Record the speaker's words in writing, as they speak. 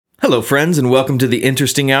Hello, friends, and welcome to the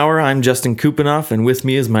Interesting Hour. I'm Justin Kupinoff, and with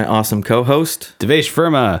me is my awesome co-host, Devesh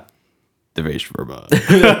Verma.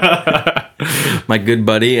 my good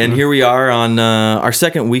buddy. And here we are on our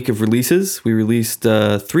second week of releases. We released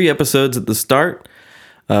 3 episodes at the start.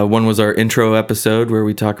 One was our intro episode where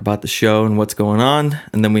we talk about the show and what's going on.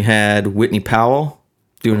 And then we had Whitney Powell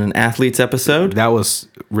doing an athletes episode. That was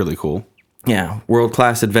really cool. Yeah,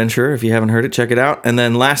 world-class adventure. If you haven't heard it, check it out. And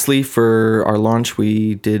then lastly, for our launch,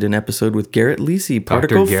 we did an episode with Garrett Lisi,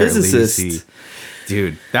 particle physicist. Lisi.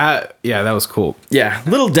 Dude, that was cool. Yeah, a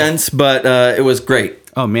little dense, but it was great.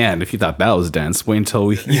 Oh man, if you thought that was dense, wait until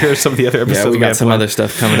we hear some of the other episodes. Yeah, we got some other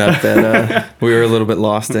stuff coming up that we were a little bit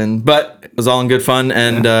lost in, but it was all in good fun.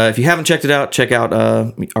 And if you haven't checked it out, check out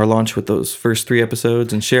our launch with those first 3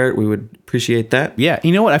 episodes and share it. We would appreciate that. Yeah,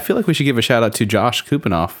 you know what? I feel like we should give a shout out to Josh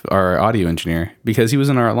Kupinoff, our audio engineer, because he was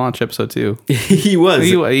in our launch episode too. He was.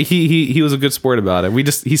 He was a good sport about it.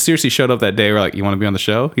 He seriously showed up that day. We're like, "You want to be on the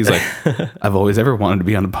show?" He's like, "I've always ever wanted to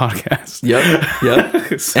be on the podcast."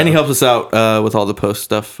 Yep. So. And he helps us out with all the post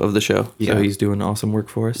stuff of the show. Yeah. So he's doing awesome work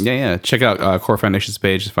for us. Yeah. Check out Core Foundation's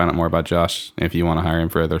page to find out more about Josh if you want to hire him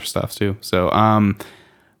for other stuff too. So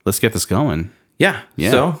let's get this going. Yeah.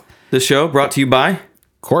 So this show brought to you by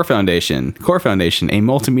Core Foundation. Core Foundation, a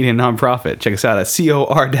multimedia nonprofit. Check us out at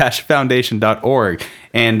cor-foundation.org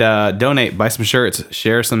and donate, buy some shirts,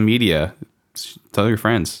 share some media. Tell your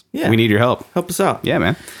friends. Yeah. We need your help. Help us out. Yeah,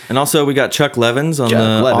 man. And also we got Chuck Levins on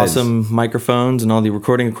awesome microphones and all the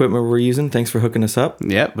recording equipment we're using. Thanks for hooking us up.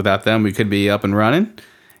 Yep. Without them, we could be up and running.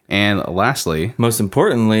 And lastly, most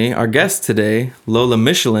importantly, our guest today, Lola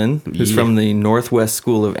Michelin, who's from the Northwest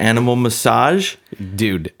School of Animal Massage.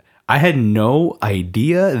 Dude, I had no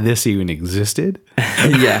idea this even existed.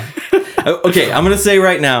 Yeah. Okay, I'm going to say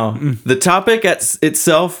right now, the topic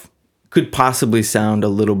itself could possibly sound a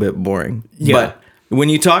little bit boring. Yeah. But when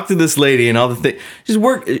you talk to this lady and all the things,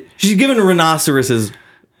 she's giving rhinoceroses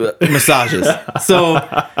massages. So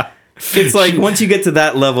it's like once you get to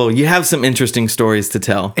that level, you have some interesting stories to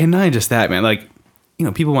tell. And not just that, man. Like, you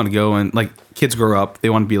know, people want to go and, like, kids grow up, they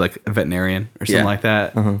want to be like a veterinarian or something like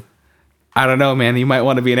that. Uh-huh. I don't know, man. You might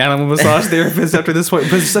want to be an animal massage therapist after this point,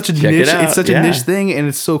 but it's such a niche. It's such a niche thing, and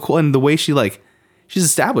it's so cool. And the way she's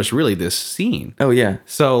established really this scene. Oh yeah.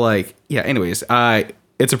 So like, yeah. Anyways,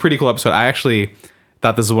 it's a pretty cool episode. I actually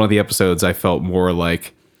thought this was one of the episodes I felt more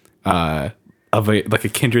like of a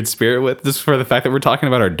kindred spirit with, just for the fact that we're talking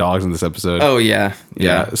about our dogs in this episode. Oh yeah.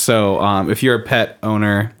 So if you're a pet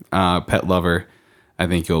owner, pet lover, I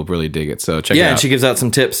think you'll really dig it. So check it out. Yeah, and she gives out some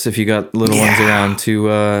tips if you got little ones around to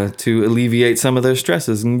alleviate some of their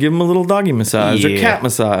stresses and give them a little doggy massage or cat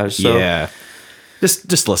massage. So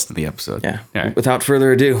just listen to the episode. Yeah. All right. Without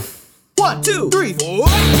further ado. 1, 2, 3, 4.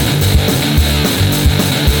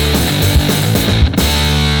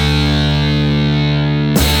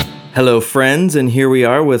 Hello, friends, and here we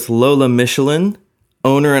are with Lola Michelin,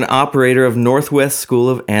 owner and operator of Northwest School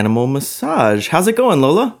of Animal Massage. How's it going,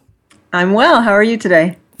 Lola? I'm well. How are you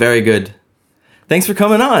today? Very good. Thanks for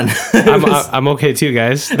coming on. I'm okay too,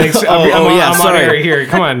 guys. Thanks. Sorry. I'm on here.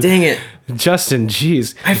 Come on. Dang it. Justin,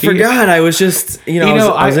 jeez. I forgot. I was just,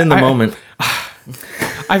 I was in the moment.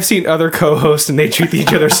 I've seen other co-hosts and they treat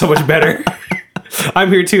each other so much better. I'm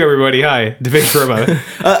here too, everybody. Hi, Devesh Verma.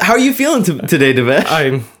 How are you feeling today,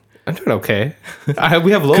 Devesh? I'm doing okay.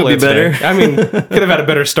 We have Lola. Could be better. Today. I mean, could have had a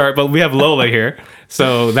better start, but we have Lola here.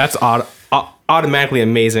 So that's automatically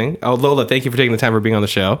amazing. Oh, Lola, thank you for taking the time for being on the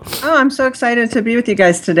show. Oh, I'm so excited to be with you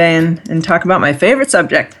guys today and talk about my favorite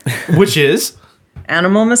subject, which is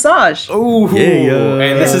animal massage. Oh, yeah.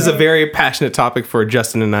 And this is a very passionate topic for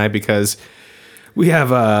Justin and I because we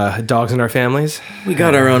have dogs in our families. We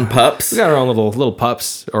got our own pups. We got our own little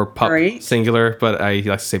pups, or pup right. Singular, but I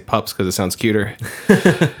like to say pups because it sounds cuter.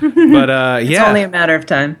 But it's only a matter of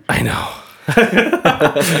time. I know.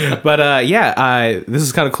 But this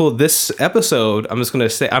is kind of cool. This episode, I'm just going to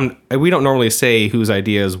say, we don't normally say whose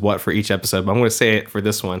idea is what for each episode, but I'm going to say it for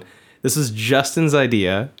this one. This is Justin's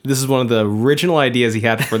idea. This is one of the original ideas he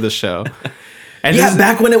had for the show. And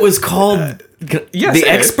back when it was called the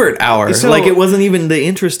Expert Hour. So, like, it wasn't even the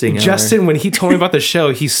Interesting Hour. Justin, when he told me about the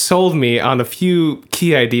show, he sold me on a few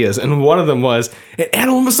key ideas, and one of them was an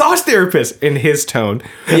animal massage therapist in his tone.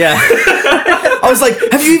 Yeah. I was like,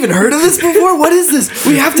 have you even heard of this before? What is this?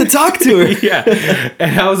 We have to talk to her. Yeah.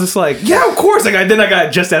 And I was just like, yeah, of course. Like, then I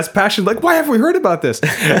got just as passionate. Like, why have we heard about this?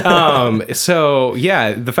 So,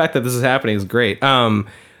 yeah, the fact that this is happening is great. So,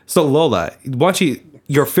 Lola,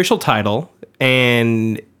 your official title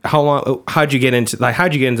and how'd you get into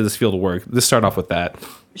this field of work? Let's start off with that.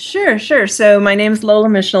 Sure. So my name's Lola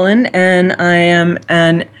Michelin, and I am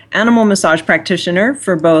an animal massage practitioner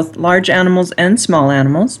for both large animals and small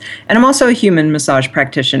animals. And I'm also a human massage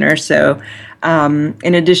practitioner. So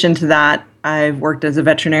in addition to that, I've worked as a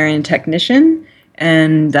veterinarian technician,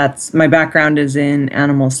 and that's my background is in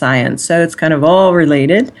animal science. So it's kind of all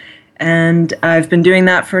related. And I've been doing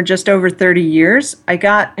that for just over 30 years. I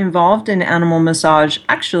got involved in animal massage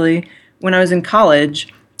actually when I was in college.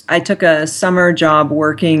 I took a summer job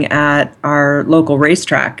working at our local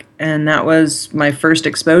racetrack, and that was my first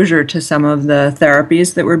exposure to some of the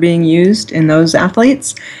therapies that were being used in those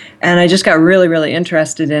athletes. And I just got really, really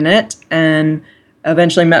interested in it, and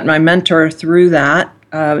eventually met my mentor through that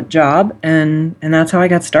job, and that's how I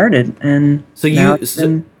got started. And So now it's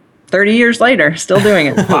been 30 years later, still doing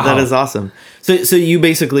it. That is awesome. So you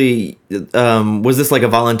basically, was this like a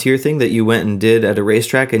volunteer thing that you went and did at a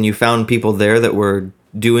racetrack, and you found people there that were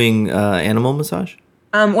doing animal massage?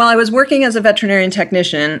 Well, I was working as a veterinarian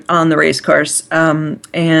technician on the race course,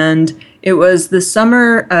 and it was the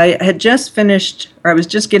summer. I had just finished, or I was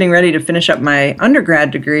just getting ready to finish up my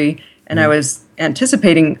undergrad degree, and I was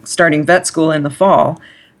anticipating starting vet school in the fall.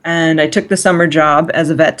 And I took the summer job as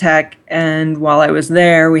a vet tech, and while I was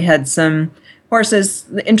there, we had some horses,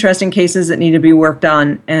 interesting cases that needed to be worked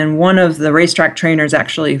on, and one of the racetrack trainers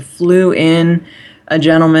actually flew in a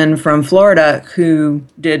gentleman from Florida who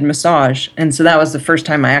did massage. And so that was the first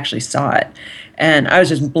time I actually saw it. And I was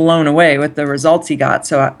just blown away with the results he got.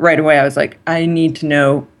 So right away I was like, I need to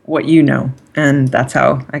know what you know. And that's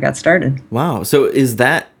how I got started. Wow. So is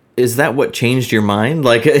that what changed your mind?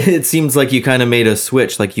 Like, it seems like you kind of made a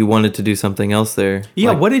switch, like you wanted to do something else there.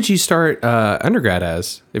 Yeah, Like, what did you start undergrad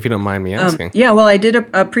as, if you don't mind me asking? Yeah, well, I did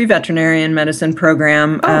a pre-veterinarian medicine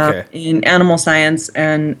program Okay. in animal science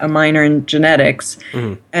and a minor in genetics.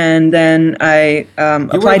 And then I You're one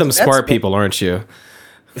applied of them to vet smart school. people, aren't you?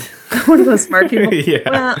 One of those smart people. Yeah.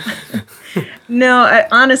 Well, no,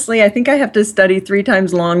 honestly, I think I have to study 3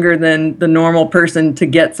 times longer than the normal person to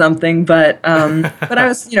get something. But I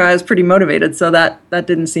was, I was pretty motivated, so that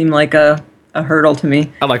didn't seem like a hurdle to me.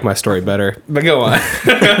 I like my story better, but go on.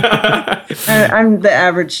 I'm the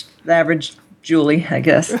average Julie, I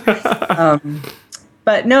guess.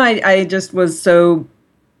 But no, I just was so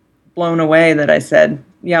blown away that I said,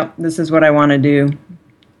 "Yeah, this is what I want to do."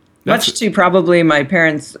 Much to probably my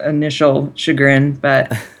parents' initial chagrin,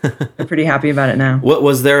 but they're pretty happy about it now. what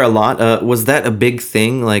was there a lot? Was that a big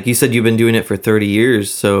thing? Like you said, you've been doing it for 30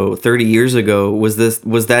 years. So 30 years ago, was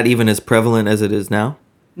that even as prevalent as it is now?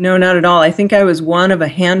 No, not at all. I think I was one of a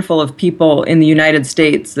handful of people in the United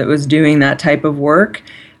States that was doing that type of work.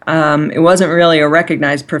 It wasn't really a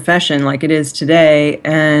recognized profession like it is today,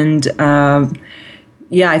 and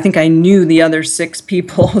yeah, I think I knew the other 6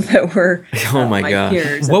 people that were Oh my gosh.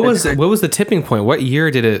 peers. What was the tipping point? What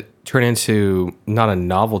year did it turn into not a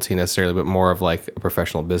novelty necessarily, but more of like a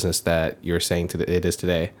professional business that you're saying it is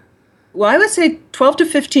today? Well, I would say 12 to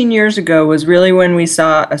 15 years ago was really when we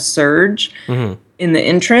saw a surge in the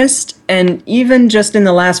interest. And even just in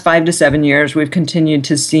the last 5 to 7 years, we've continued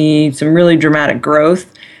to see some really dramatic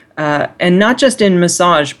growth. And not just in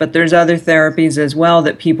massage, but there's other therapies as well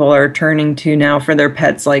that people are turning to now for their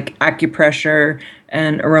pets, like acupressure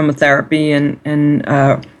and aromatherapy and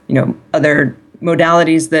other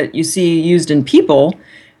modalities that you see used in people,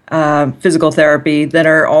 physical therapy, that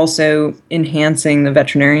are also enhancing the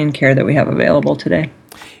veterinarian care that we have available today.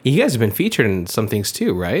 You guys have been featured in some things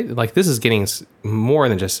too, right? Like this is getting more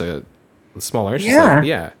than just a smaller issue. Yeah.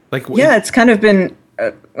 Yeah. Like Yeah, it's kind of been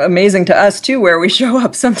amazing to us too, where we show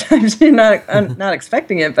up sometimes you're not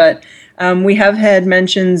expecting it, but we have had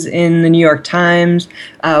mentions in the New York Times.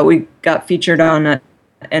 We got featured on an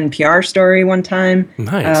NPR story one time.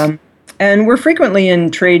 Nice. And we're frequently in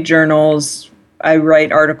trade journals. I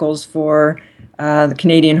write articles for the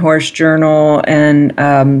Canadian Horse Journal and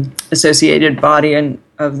Associated Body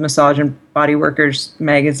of Massage and Body Workers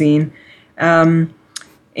magazine.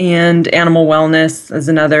 And Animal Wellness is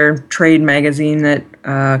another trade magazine that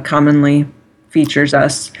commonly features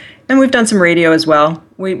us. And we've done some radio as well.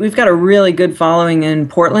 We've got a really good following in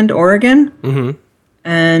Portland, Oregon. Mm-hmm.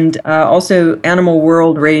 And also Animal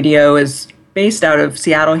World Radio is based out of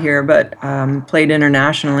Seattle here, but played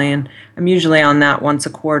internationally. And I'm usually on that once a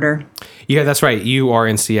quarter. Yeah, that's right. You are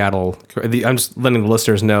in Seattle. I'm just letting the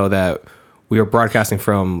listeners know that we are broadcasting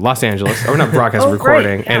from Los Angeles. Or not broadcasting,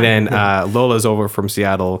 recording. Great. And then Lola's over from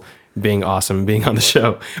Seattle being awesome, being on the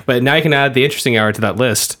show. But now you can add the interesting hour to that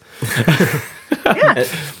list. Yeah.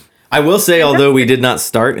 I will say, although we did not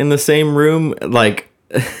start in the same room, like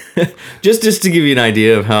Just to give you an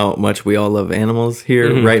idea of how much we all love animals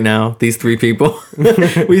here right now, these three people.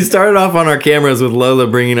 We started off on our cameras with Lola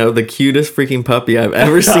bringing out the cutest freaking puppy I've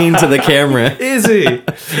ever seen to the camera. Izzy.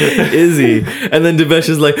 And then Devesh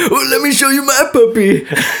is like, oh, let me show you my puppy.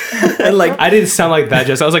 And like, I didn't sound like that,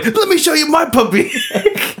 Jess. I was like, let me show you my puppy.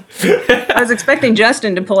 I was expecting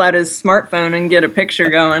Justin to pull out his smartphone and get a picture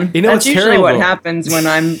going. You know, that's it's usually terrible. what happens when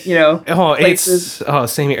I'm, places.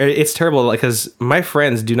 Same here. It's terrible, like, because my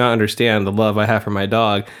friends do not understand the love I have for my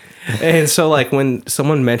dog, and so like when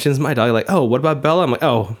someone mentions my dog, like, oh, what about Bella? I'm like,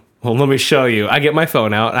 oh, well, let me show you. I get my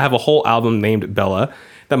phone out. I have a whole album named Bella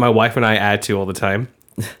that my wife and I add to all the time,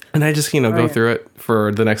 and I just go through it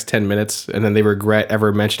for the next 10 minutes, and then they regret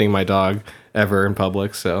ever mentioning my dog ever in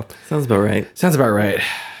public. So sounds about right.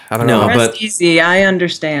 I don't know. Rest easy. I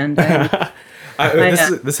understand.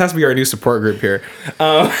 This has to be our new support group here.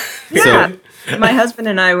 Yeah. My husband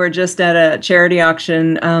and I were just at a charity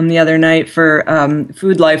auction the other night for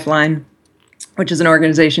Food Lifeline, which is an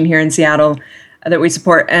organization here in Seattle that we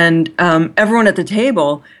support. And everyone at the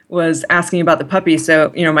table was asking about the puppy.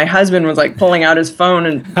 So, my husband was like pulling out his phone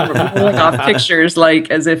and pulling off pictures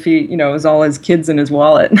like as if he, it was all his kids in his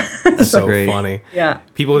wallet. That's so funny. Yeah.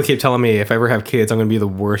 People keep telling me if I ever have kids, I'm going to be the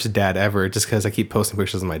worst dad ever just because I keep posting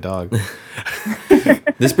pictures of my dog.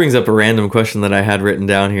 This brings up a random question that I had written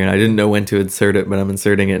down here, and I didn't know when to insert it, but I'm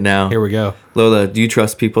inserting it now. Here we go. Lola, do you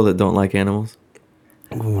trust people that don't like animals?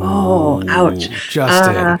 Oh, ouch.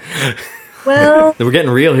 Justin. Well, We're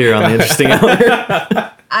getting real here on the Interesting Animal.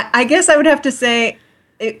 I guess I would have to say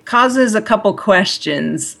it causes a couple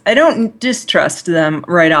questions. I don't distrust them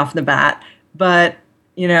right off the bat, but,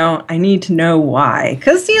 I need to know why.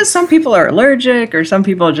 Because, some people are allergic or some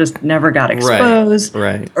people just never got exposed.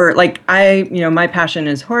 Right. Or like my passion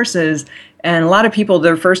is horses. And a lot of people,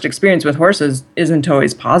 their first experience with horses isn't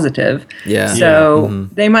always positive. Yeah. So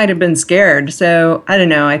they might have been scared. So I don't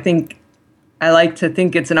know. I like to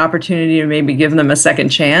think it's an opportunity to maybe give them a second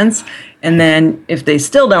chance. And then if they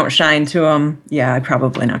still don't shine to them, I'm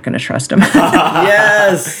probably not going to trust them.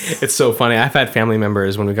 Yes. It's so funny. I've had family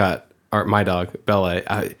members when we got my dog, Bella,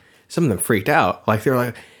 some of them freaked out. Like, they're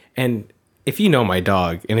like, and if you know my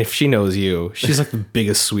dog and if she knows you, she's like the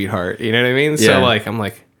biggest sweetheart. You know what I mean? Yeah. So like, I'm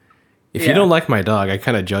like, if you don't like my dog, I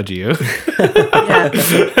kind of judge you.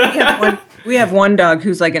 We have one dog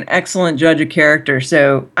who's like an excellent judge of character,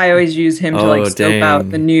 so I always use him to scope out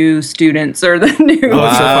the new students or the new. Oh,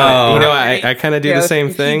 it's so funny. I kind of do the same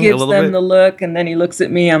thing. He gives a little them bit. the look, and then he looks at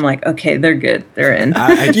me. I'm like, okay, they're good, they're in.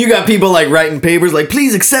 You got people like writing papers like,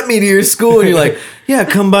 please accept me to your school, and you're like, yeah,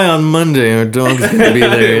 come by on Monday. Our dog's gonna be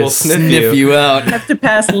there. We'll and sniff you out. I have to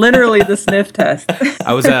pass literally the sniff test.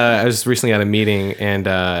 I was recently at a meeting and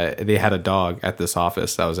they had a dog at this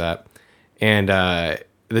office I was at, and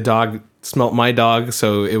the dog smelt my dog,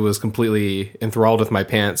 so it was completely enthralled with my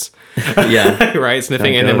pants. Yeah. Right,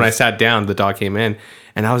 sniffing. And then when I sat down, the dog came in,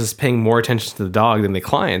 and I was just paying more attention to the dog than the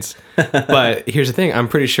clients. But here's the thing, I'm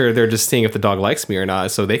pretty sure they're just seeing if the dog likes me or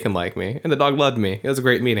not, so they can like me. And the dog loved me. It was a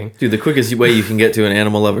great meeting. Dude, the quickest way you can get to an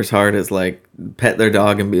animal lover's heart is like pet their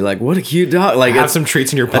dog and be like, what a cute dog. Like, Have some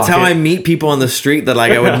treats in your pocket. That's how I meet people on the street that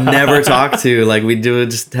like I would never talk to. Like, we do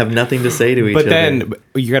just have nothing to say to each other. But then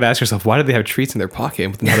you got to ask yourself, why do they have treats in their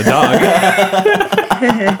pocket with not a dog?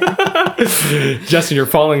 Justin, you're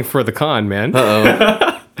falling for the con, man.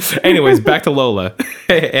 Uh-oh. Anyways, back to Lola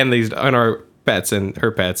and our pets and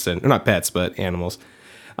her pets, and not pets but animals.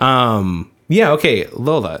 Okay,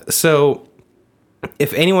 Lola. So,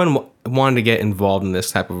 if anyone wanted to get involved in this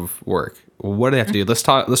type of work, what do they have to do? Let's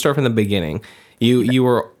start from the beginning. You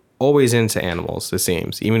were always into animals, it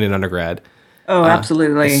seems, even in undergrad. Oh,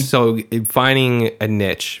 absolutely. So finding a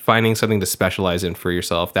niche, finding something to specialize in for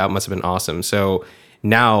yourself, that must have been awesome. So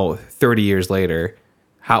now, 30 years later,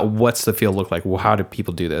 what's the field look like? Well, how do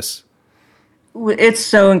people do this? It's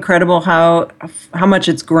so incredible how much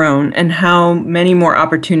it's grown and how many more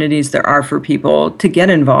opportunities there are for people to get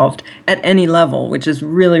involved at any level, which is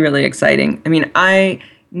really, really exciting. I mean, I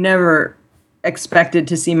never expected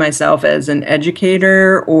to see myself as an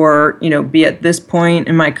educator or, be at this point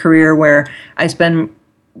in my career where I spend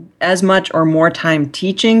as much or more time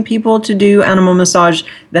teaching people to do animal massage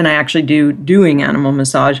than I actually do doing animal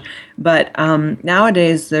massage. But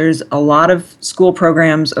nowadays, there's a lot of school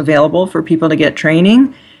programs available for people to get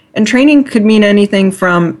training. And training could mean anything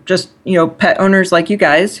from just, pet owners like you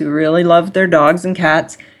guys who really love their dogs and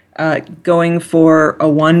cats, going for a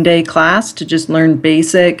one-day class to just learn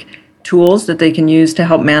basic tools that they can use to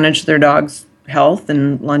help manage their dog's health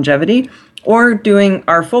and longevity, or doing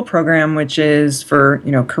our full program, which is for,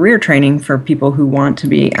 career training for people who want to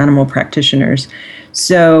be animal practitioners.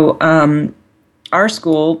 So our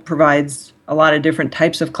school provides a lot of different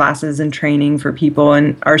types of classes and training for people,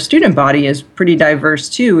 and our student body is pretty diverse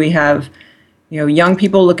too. We have, young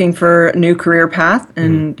people looking for a new career path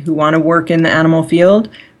and who want to work in the animal field.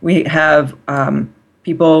 We have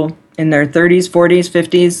people in their 30s, 40s,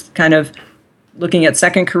 50s, kind of looking at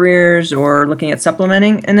second careers or looking at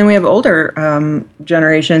supplementing. And then we have older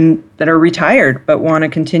generation that are retired but want to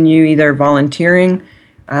continue either volunteering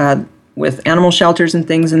with animal shelters and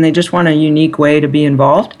things, and they just want a unique way to be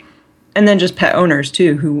involved. And then just pet owners,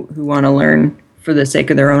 too, who want to learn for the sake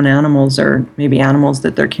of their own animals or maybe animals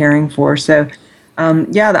that they're caring for. So,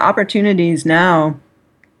 the opportunities now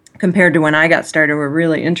compared to when I got started were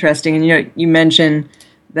really interesting. And, you mentioned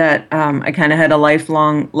that I kind of had a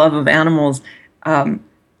lifelong love of animals.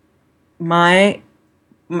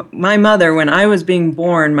 My mother, when I was being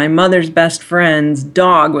born, my mother's best friend's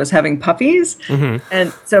dog was having puppies.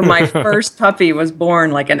 And so my first puppy was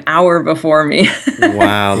born like an hour before me.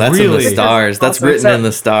 Wow, that's in the stars. That's written in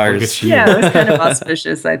the stars. Yeah, it was kind of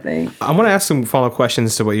auspicious, I think. I want to ask some follow-up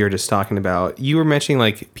questions to what you were just talking about. You were mentioning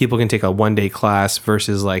like people can take a one-day class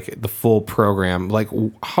versus like the full program. Like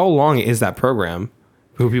how long is that program?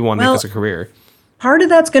 Who people want to make this a career? Part of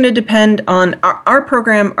that's going to depend on our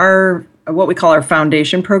program, what we call our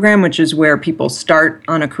foundation program, which is where people start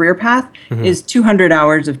on a career path, is 200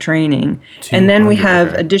 hours of training. And then we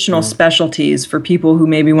have additional specialties for people who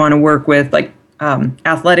maybe want to work with like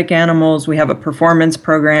athletic animals. We have a performance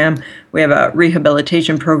program. We have a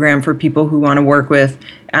rehabilitation program for people who want to work with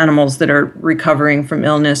animals that are recovering from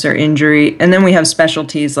illness or injury. And then we have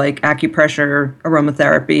specialties like acupressure,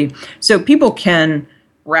 aromatherapy. So people can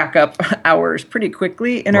rack up hours pretty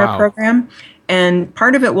quickly in our program. And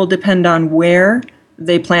part of it will depend on where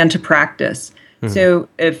they plan to practice. So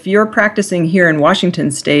if you're practicing here in Washington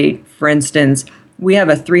State, for instance, we have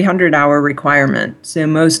a 300-hour requirement. So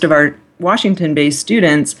most of our Washington-based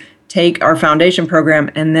students take our foundation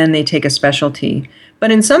program and then they take a specialty.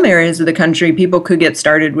 But in some areas of the country, people could get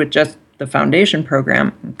started with just the foundation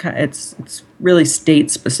program. It's really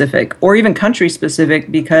state-specific or even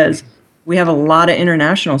country-specific because we have a lot of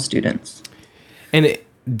international students. And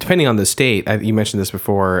depending on the state, you mentioned this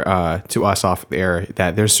before to us off air,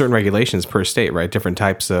 that there's certain regulations per state, right? Different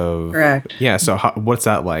types of... Correct. Yeah, so what's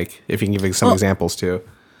that like? If you can give some examples too.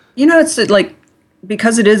 It's like,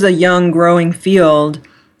 because it is a young, growing field,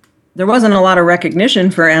 there wasn't a lot of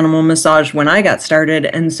recognition for animal massage when I got started,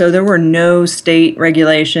 and so there were no state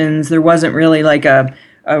regulations. There wasn't really like a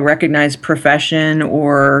recognized profession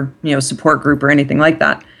or, support group or anything like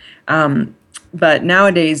that. But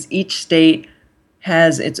nowadays, each state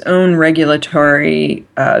has its own regulatory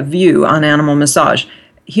view on animal massage.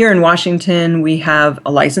 Here in Washington, we have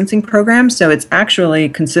a licensing program, so it's actually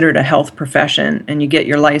considered a health profession, and you get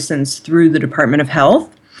your license through the Department of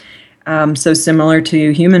Health, so similar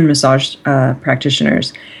to human massage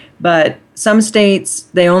practitioners. But some states,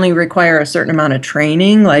 they only require a certain amount of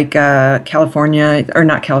training, like Colorado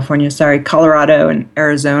and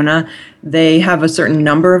Arizona. They have a certain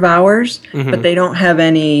number of hours, but they don't have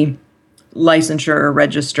any licensure or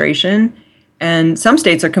registration. And some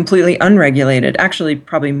states are completely unregulated. Actually,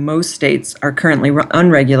 probably most states are currently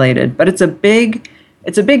unregulated. But it's a big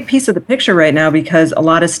piece of the picture right now because a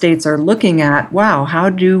lot of states are looking at, wow, how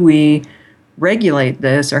do we regulate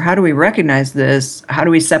this, or how do we recognize this? How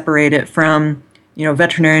do we separate it from,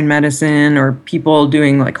 veterinarian medicine or people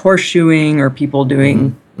doing like horseshoeing or people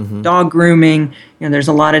doing dog grooming? There's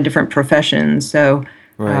a lot of different professions. So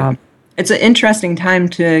it's an interesting time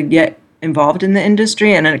to get involved in the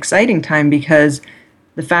industry and an exciting time because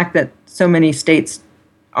the fact that so many states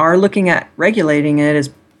are looking at regulating it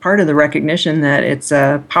is part of the recognition that it's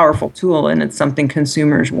a powerful tool and it's something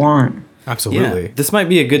consumers want. Absolutely. Yeah, this might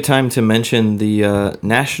be a good time to mention the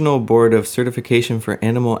National Board of Certification for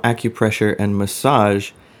Animal Acupressure and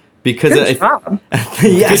Massage. Because Good job.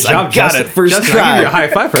 Yes, Good job, I got it first Justin, try. I'll give you a high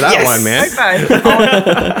five for that one, man. High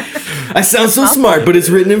five. I sound so smart, but it's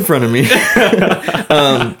written in front of me.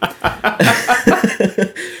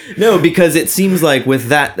 No, because it seems like with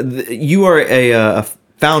that, you are a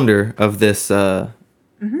founder of this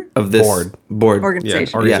board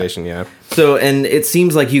Organization. Yeah. So, and it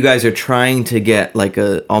seems like you guys are trying to get like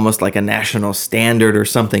almost like a national standard or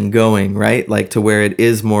something going, right? Like to where it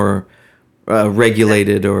is more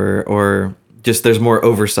regulated or just there's more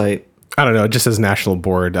oversight. I don't know. Just as national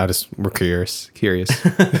board, we're curious.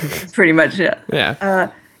 Pretty much,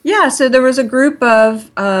 yeah. Yeah. So there was a group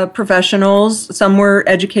of professionals. Some were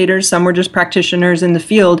educators, some were just practitioners in the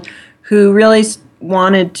field who really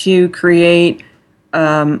wanted to create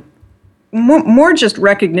more just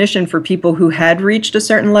recognition for people who had reached a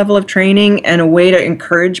certain level of training and a way to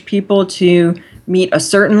encourage people to meet a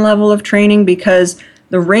certain level of training, because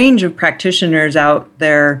the range of practitioners out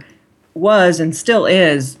there was and still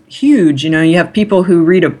is huge. You have people who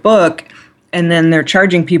read a book and then they're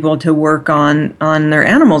charging people to work on their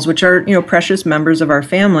animals, which are, precious members of our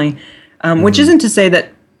family, which isn't to say that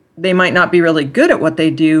they might not be really good at what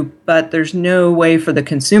they do, but there's no way for the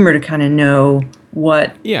consumer to kind of know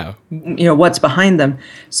what's behind them.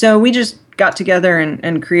 So we just got together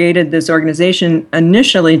and created this organization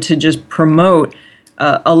initially to just promote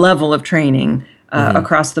a level of training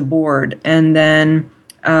across the board. And then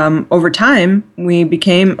over time, we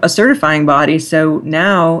became a certifying body. So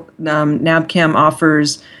now NABCAM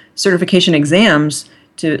offers certification exams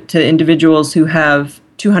to individuals who have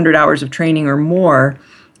 200 hours of training or more,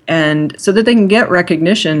 and so that they can get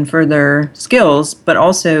recognition for their skills. But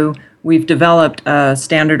also, we've developed a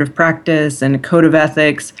standard of practice and a code of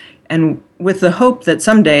ethics, and with the hope that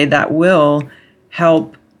someday that will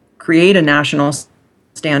help create a national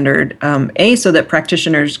standard, so that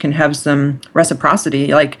practitioners can have some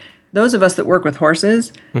reciprocity. Like those of us that work with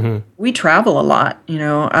horses, we travel a lot.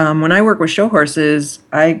 When I work with show horses,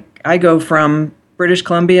 I go from British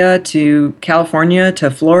Columbia to California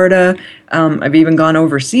to Florida. I've even gone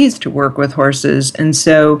overseas to work with horses, and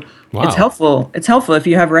so it's helpful. It's helpful if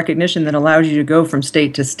you have recognition that allows you to go from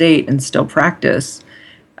state to state and still practice.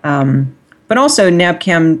 But also,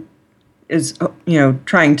 NABCAM is,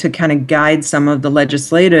 trying to kind of guide some of the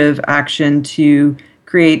legislative action to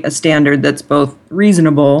create a standard that's both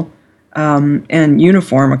reasonable and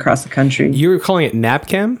uniform across the country. You were calling it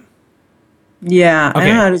NABCAM? Yeah,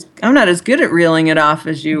 okay. I'm not as good at reeling it off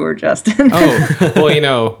as you were, Justin. Oh,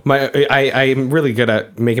 well, I'm really good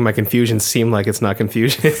at making my confusion seem like it's not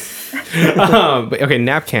confusion. But okay,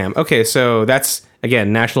 NABCAM. Okay, so that's,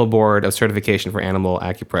 again, National Board of Certification for Animal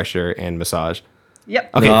Acupressure and Massage.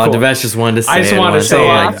 Yep. Okay, cool. cool. Devesh just wanted to say it. I just wanted to say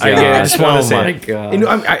it. I just wanted to say it.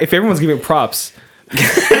 God. If everyone's giving props,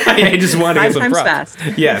 I just want to get some props.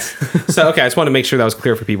 Fast. Yes. So, okay, I just want to make sure that was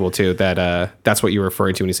clear for people, too, that that's what you're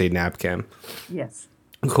referring to when you say NABCAM. Yes.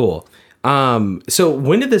 Cool. So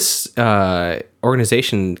when did this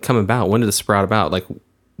organization come about? When did this sprout about? Like,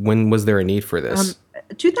 when was there a need for this?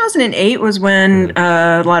 2008 was when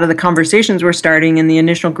a lot of the conversations were starting and the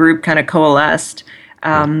initial group kind of coalesced.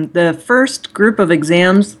 The first group of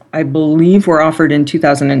exams, I believe, were offered in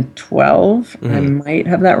 2012. I might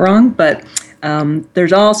have that wrong, but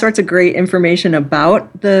there's all sorts of great information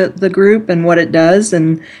about the group and what it does,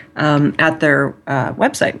 and at their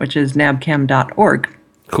website, which is nabcam.org.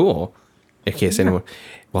 Cool. In case anyone,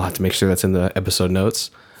 we'll have to make sure that's in the episode notes.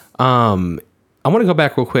 I want to go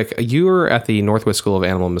back real quick. You were at the Northwest School of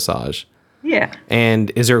Animal Massage. Yeah.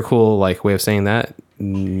 And is there a cool way of saying that?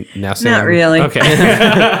 Now, Sam? Not really. Okay.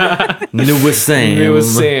 New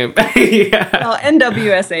Sam. Yeah. Well,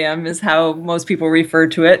 NWSAM is how most people refer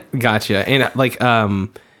to it. Gotcha. And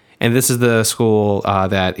and this is the school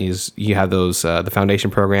that is, you have those the foundation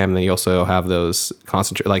program, and then you also have those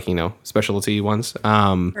specialty ones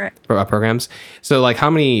programs. So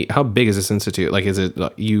how big is this institute? Is it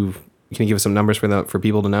can you give us some numbers for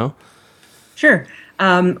people to know? Sure.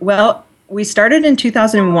 Well, we started in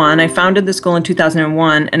 2001. I founded the school in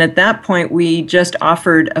 2001, and at that point, we just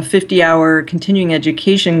offered a 50-hour continuing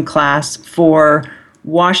education class for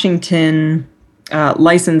Washington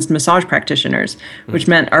licensed massage practitioners, which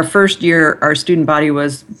meant our first year, our student body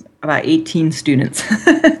was about 18 students.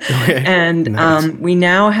 Okay. And nice. We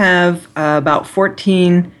now have about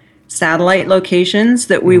 14 satellite locations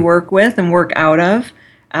that we work with and work out of.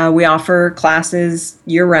 We offer classes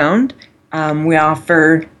year-round. We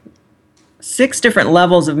offer 6 different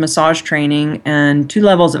levels of massage training and 2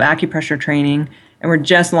 levels of acupressure training. And we're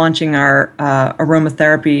just launching our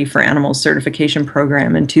aromatherapy for animals certification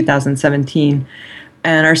program in 2017.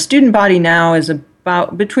 And our student body now is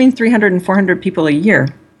about between 300 and 400 people a year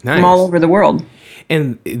from all over the world.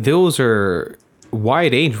 And those are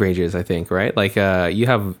wide age ranges, I think, right? You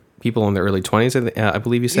have people in the early 20s, I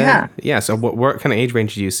believe you said? Yeah. Yeah, so what kind of age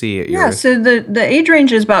range do you see? So the age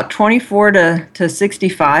range is about 24 to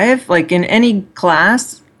 65, in any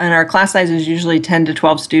class, and our class size is usually 10 to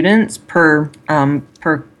 12 students per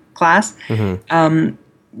class. Mm-hmm.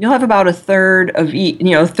 You'll have about a third of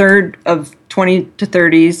a third of 20 to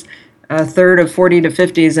 30s, a third of 40 to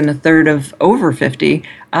 50s, and a third of over 50.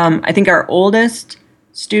 I think our oldest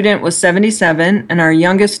student was 77, and our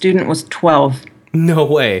youngest student was 12. No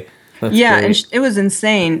way. That's yeah, great. And it was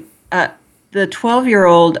insane. The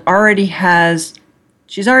 12-year-old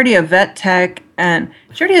she's already a vet tech, and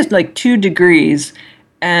she already has 2 degrees.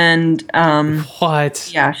 And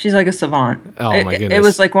What? yeah, she's like a savant. Oh, my It goodness.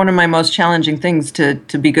 was like one of my most challenging things to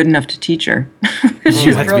be good enough to teach her. She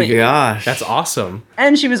was brilliant. Gosh. That's awesome.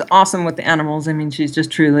 And she was awesome with the animals. I mean, she's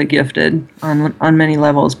just truly gifted on many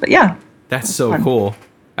levels. But yeah, That's so cool.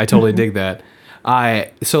 I totally dig that.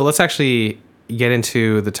 So let's actually get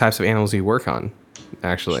into the types of animals you work on,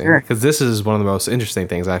 actually. Sure. Because this is one of the most interesting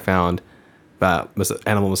things I found about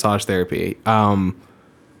animal massage therapy.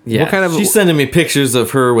 Yeah, What kind of- she's sending me pictures of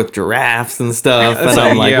her with giraffes and stuff, and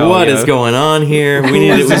I'm like, Yo, "What is yo. going on here? We Who need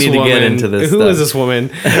is to this get woman? into this Who stuff." is this woman?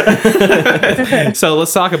 So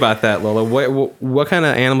let's talk about that, Lola. What kind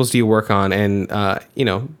of animals do you work on? And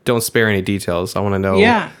don't spare any details. I want to know.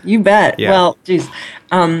 yeah, you bet. Yeah. Well, geez.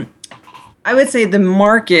 I would say the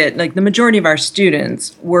market, like the majority of our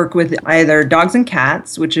students, work with either dogs and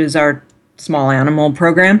cats, which is our small animal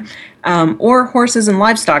program, or horses and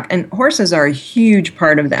livestock. And horses are a huge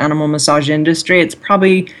part of the animal massage industry. It's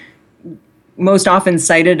probably most often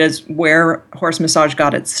cited as where horse massage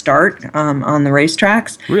got its start on the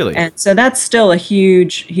racetracks. Really? And so that's still a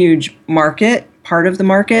huge market, part of the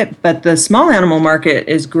market. But the small animal market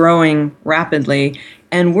is growing rapidly.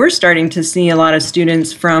 And we're starting to see a lot of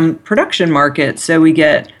students from production markets. So we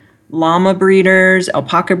get llama breeders,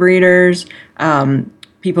 alpaca breeders,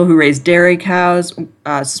 people who raise dairy cows,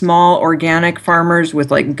 small organic farmers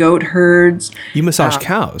with like goat herds. You massage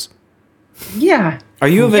cows. Yeah. Are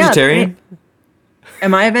you a vegetarian?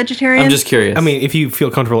 Am I a vegetarian? I'm just curious. I mean, if you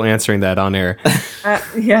feel comfortable answering that on air.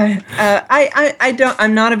 Yeah. I don't.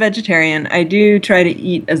 I'm not a vegetarian. I do try to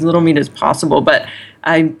eat as little meat as possible, but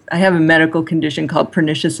I have a medical condition called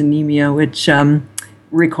pernicious anemia, which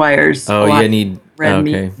requires a lot you of need red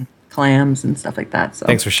meat, clams, and stuff like that. So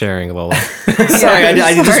Thanks for sharing, Lola. Sorry, I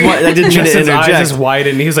didn't mean to Justin's eyes interject. just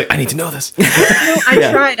widened. He was like, I need to know this.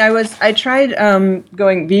 I tried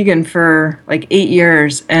going vegan for like 8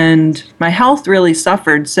 years, and my health really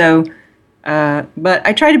suffered. So, but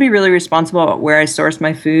I try to be really responsible about where I source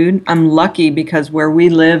my food. I'm lucky because where we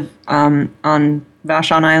live on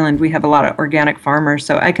Vashon Island, we have a lot of organic farmers,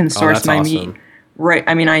 so I can source that's my awesome. meat. Right.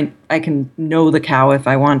 I mean, I can know the cow if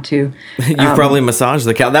I want to. You've probably massaged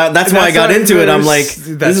the cow. That's why I got into it. I'm like,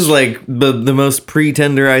 this is like the most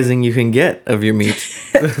pre-tenderizing you can get of your meat.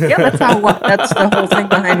 Yeah, that's the whole thing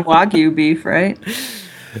behind Wagyu beef, right?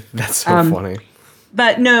 That's so funny.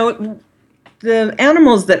 But no, the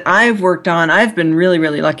animals that I've worked on, I've been really,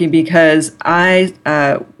 really lucky because I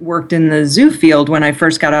worked in the zoo field when I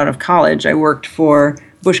first got out of college. I worked for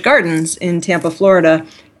Busch Gardens in Tampa, Florida,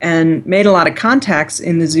 and made a lot of contacts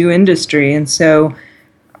in the zoo industry. And so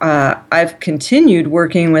I've continued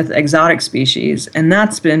working with exotic species, and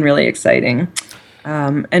that's been really exciting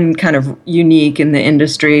and kind of unique in the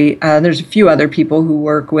industry. There's a few other people who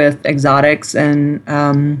work with exotics and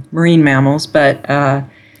marine mammals, but I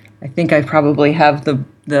think I probably have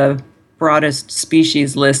the broadest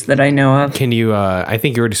species list that I know of. Can you, I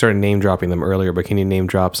think you already started name dropping them earlier, but can you name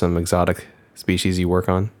drop some exotic species you work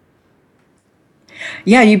on?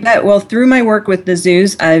 Yeah, you bet. Well, through my work with the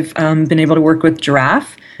zoos, I've been able to work with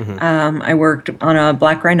giraffe. Mm-hmm. I worked on a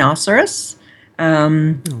black rhinoceros.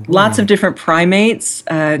 Lots of different primates,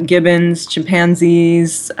 gibbons,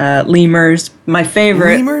 chimpanzees, lemurs. My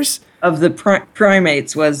favorite Lemurs? of the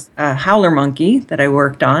primates was a howler monkey that I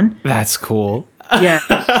worked on. That's cool.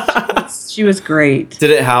 Yeah, she was great.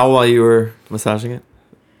 Did it howl while you were massaging it?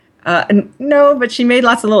 No, but she made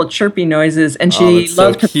lots of little chirpy noises, and she that's so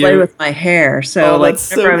loved to play cute. with my hair. So, like,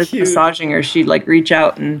 that's whenever so I was cute. massaging her, she'd like reach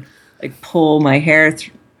out and like pull my hair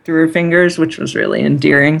through her fingers, which was really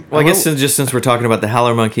endearing. Well, I guess since we're talking about the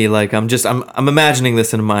howler monkey, like I'm imagining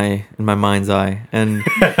this in my mind's eye, and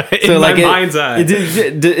so In like my mind's eye.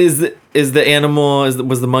 Is the animal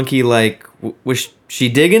was the monkey like was she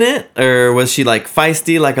digging it, or was she like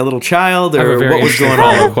feisty like a little child, I have a or very what was going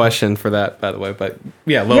interesting on? question for that, by the way. But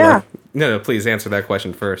yeah, Lola. Yeah. No, please answer that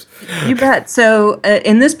question first. You bet. So,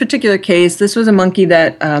 in this particular case, this was a monkey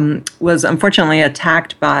that was unfortunately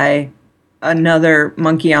attacked by another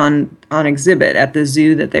monkey on exhibit at the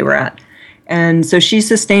zoo that they were at. And so she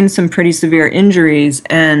sustained some pretty severe injuries,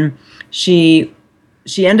 and she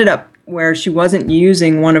ended up where she wasn't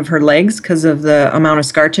using one of her legs because of the amount of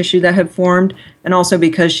scar tissue that had formed, and also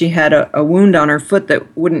because she had a wound on her foot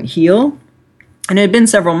that wouldn't heal. And it had been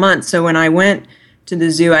several months, so when I went to the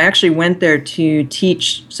zoo, I actually went there to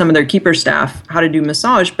teach some of their keeper staff how to do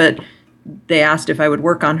massage, but they asked if I would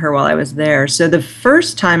work on her while I was there. So the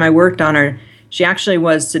first time I worked on her, she actually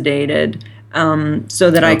was sedated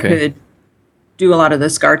so that I could do a lot of the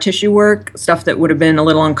scar tissue work, stuff that would have been a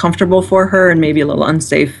little uncomfortable for her and maybe a little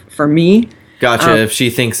unsafe for me. Gotcha. If she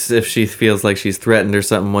feels like she's threatened or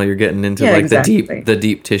something while you're getting into the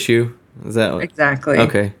deep tissue, is that what? Exactly.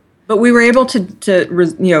 Okay. But we were able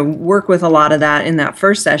to work with a lot of that in that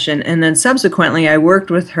first session, and then subsequently I worked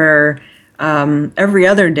with her every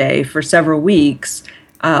other day for several weeks,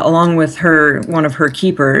 along with one of her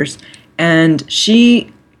keepers, and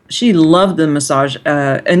she loved the massage.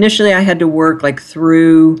 Initially, I had to work like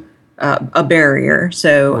through a barrier,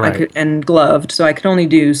 so Right. I could, and gloved, so I could only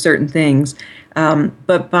do certain things.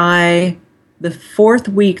 But by the fourth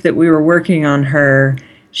week that we were working on her,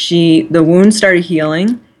 the wound started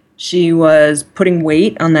healing. She was putting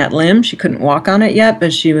weight on that limb. She couldn't walk on it yet,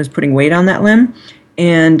 but she was putting weight on that limb.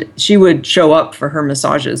 And she would show up for her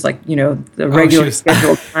massages, like, the regular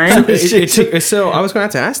scheduled time. So I was going to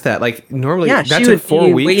have to ask that. Like, normally that she took would 4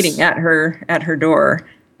 be weeks. waiting at her door.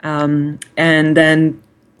 And then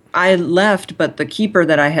I left, but the keeper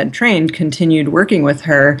that I had trained continued working with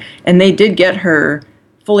her, and they did get her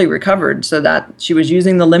fully recovered so that she was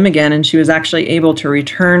using the limb again, and she was actually able to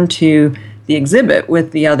return to the exhibit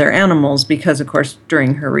with the other animals because, of course,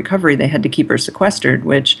 during her recovery, they had to keep her sequestered,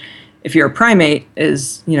 which, if you're a primate,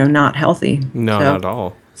 is, not healthy. No, not at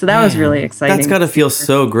all. So that was really exciting. That's got to feel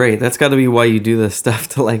so great. That's got to be why you do this stuff,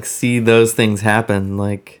 to like see those things happen.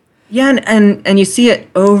 Like, yeah, and you see it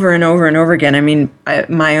over and over and over again. I mean,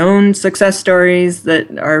 my own success stories that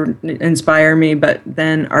inspire me, but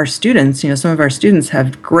then our students, some of our students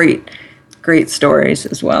have great stories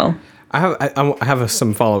as well. I have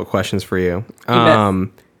some follow-up questions for you.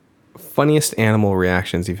 Funniest animal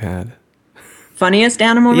reactions you've had? Funniest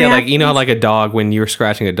animal Yeah, reactions? like, like a dog when you're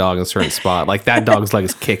scratching a dog in a certain spot. Like, that dog's leg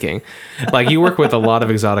is kicking. Like, you work with a lot of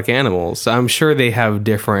exotic animals. So I'm sure they have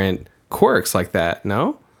different quirks like that,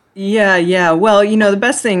 no? Yeah. Well, the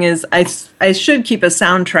best thing is I should keep a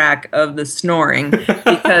soundtrack of the snoring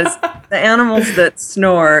because the animals that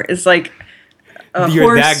snore is like a You're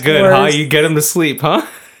horse that good, snores. huh? You get them to sleep, huh?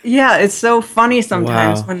 Yeah, it's so funny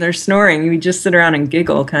sometimes Wow. when they're snoring. You just sit around and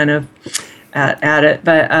giggle kind of at it.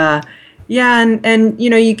 But yeah, and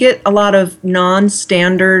you get a lot of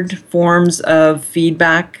non-standard forms of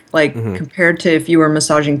feedback, like compared to if you were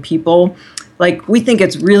massaging people. Like, we think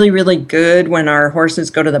it's really, really good when our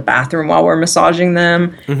horses go to the bathroom while we're massaging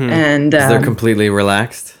them. And they're completely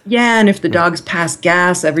relaxed. yeah, and if the dogs pass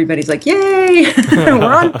gas, everybody's like, yay!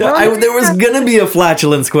 we're on There was gonna be a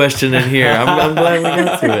flatulence question in here. I'm glad we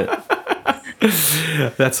got to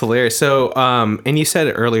it. That's hilarious. So, and you said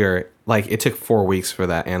it earlier, like, it took 4 weeks for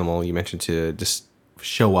that animal you mentioned to just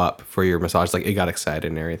show up for your massage. Like, it got excited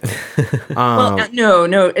and everything. Well,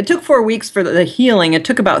 no. It took 4 weeks for the healing. It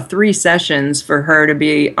took about 3 sessions for her to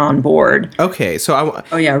be on board. Okay, so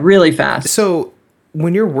Oh, yeah, really fast. So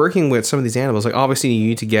when you're working with some of these animals, like, obviously you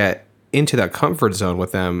need to get into that comfort zone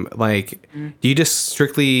with them. Like, do you just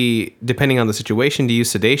strictly, depending on the situation, do you use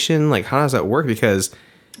sedation? Like, how does that work? Because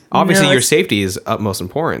obviously your safety is utmost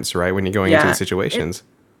importance, right? When you're going into these situations.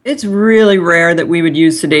 It's really rare that we would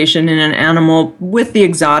use sedation in an animal. With the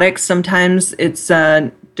exotics, sometimes it's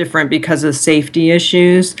different because of safety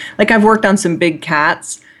issues. Like, I've worked on some big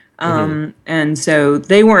cats, and so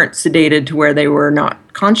they weren't sedated to where they were not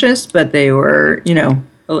conscious, but they were,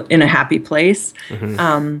 in a happy place.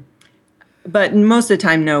 But most of the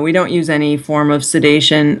time, no, we don't use any form of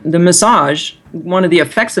sedation. The massage, one of the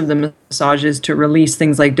effects of the massage is to release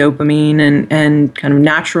things like dopamine and kind of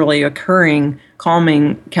naturally occurring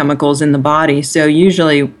calming chemicals in the body. So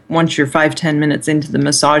usually once you're 5-10 minutes into the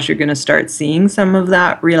massage, you're going to start seeing some of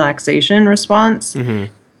that relaxation response.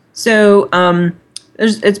 So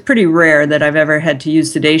it's pretty rare that I've ever had to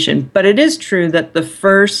use sedation. But it is true that the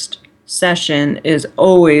first session is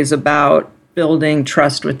always about building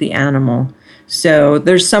trust with the animal. So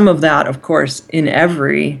there's some of that, of course, in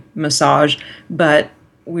every massage, but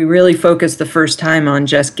we really focus the first time on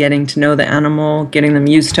just getting to know the animal, getting them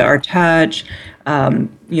used to our touch,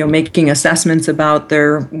 making assessments about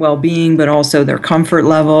their well-being, but also their comfort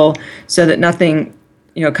level, so that nothing,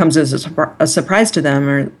 comes as a surprise to them,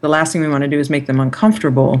 or the last thing we want to do is make them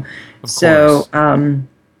uncomfortable. So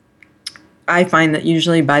I find that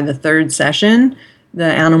usually by the third session, the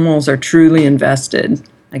animals are truly invested.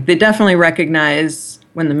 Like, they definitely recognize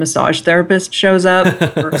when the massage therapist shows up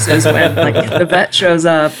versus when, like, the vet shows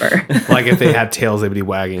up, or like, if they had tails, they'd be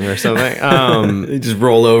wagging or something. They just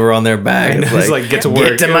roll over on their back. And it's like, get to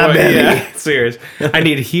work. Get to my belly. Yeah, serious. I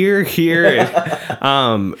need here.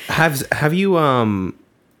 Have you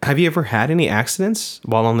ever had any accidents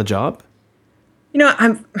while on the job?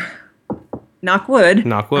 I'm knock wood.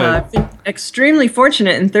 I've been extremely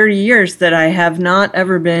fortunate in 30 years that I have not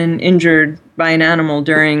ever been injured by an animal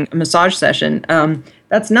during a massage session.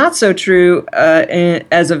 That's not so true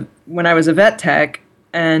when I was a vet tech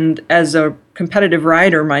and as a competitive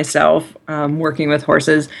rider myself, working with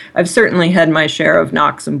horses. I've certainly had my share of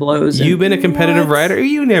knocks and blows. You've been a competitive rider?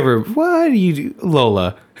 You never. What do you do,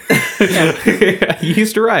 Lola? You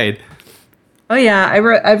used to ride. Oh yeah,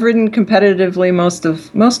 I've ridden competitively most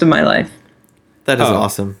of my life. That is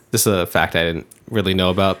awesome. This is a fact I didn't really know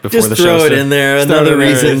about before Just the show. throw it in there. Another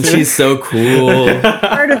reason she's so cool.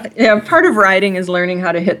 Part of riding is learning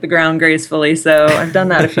how to hit the ground gracefully. So I've done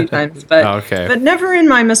that a few times, but never in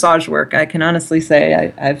my massage work. I can honestly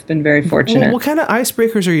say I've been very fortunate. Well, what kind of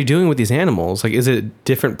icebreakers are you doing with these animals? Like, is it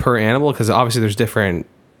different per animal? Because obviously there's different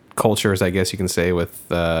cultures, I guess you can say.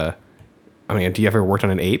 With, I mean, do you ever worked on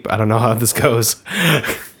an ape? I don't know how this goes.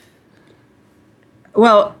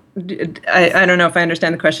 Well, I don't know if I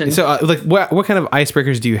understand the question. So, what kind of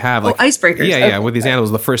icebreakers do you have? Like, icebreakers. Yeah, okay. With these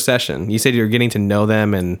animals, the first session. You said you're getting to know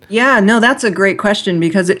them, and yeah, no, that's a great question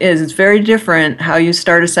because it is. It's very different how you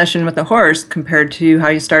start a session with a horse compared to how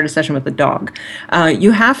you start a session with a dog.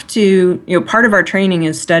 You have to, part of our training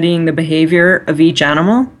is studying the behavior of each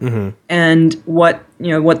animal and what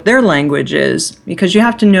their language is, because you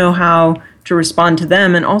have to know how to respond to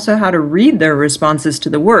them and also how to read their responses to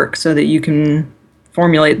the work so that you can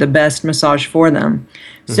formulate the best massage for them.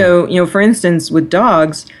 So, for instance, with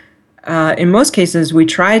dogs, in most cases, we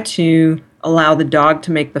try to allow the dog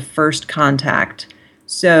to make the first contact.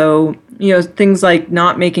 So, things like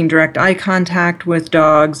not making direct eye contact with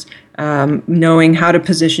dogs, knowing how to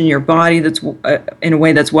position your body that's in a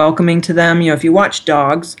way that's welcoming to them. If you watch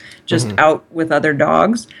dogs just out with other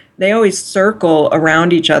dogs, they always circle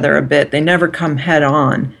around each other a bit. They never come head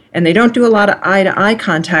on. And they don't do a lot of eye-to-eye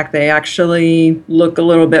contact. They actually look a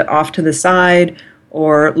little bit off to the side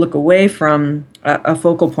or look away from a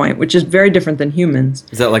focal point, which is very different than humans.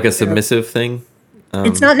 Is that like a submissive thing?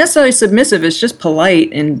 It's not necessarily submissive. It's just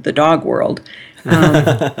polite in the dog world.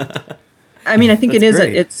 I mean, I think it is.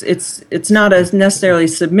 It's not as necessarily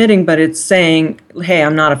submitting, but it's saying, "Hey,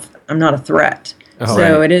 I'm not a threat." Oh,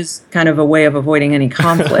 so right. it is kind of a way of avoiding any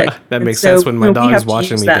conflict. That makes sense when my dog is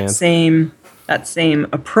watching me dance. That same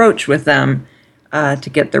approach with them to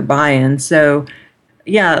get their buy-in. So,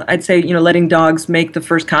 yeah, I'd say letting dogs make the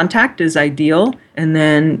first contact is ideal, and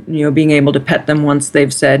then being able to pet them once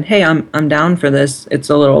they've said, "Hey, I'm down for this." It's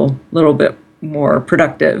a little bit more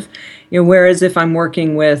productive. Whereas if I'm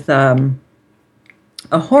working with a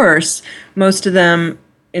horse, most of them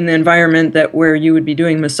in the environment where you would be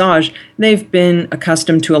doing massage, they've been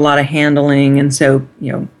accustomed to a lot of handling, and so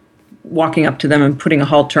walking up to them and putting a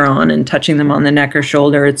halter on and touching them on the neck or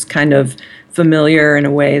shoulder, it's kind of familiar in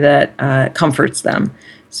a way that comforts them.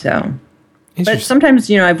 So, but sometimes,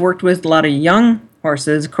 I've worked with a lot of young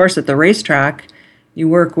horses. Of course, at the racetrack, you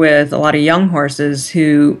work with a lot of young horses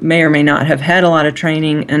who may or may not have had a lot of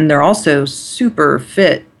training, and they're also super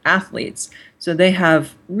fit athletes. So they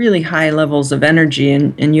have really high levels of energy,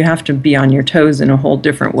 and you have to be on your toes in a whole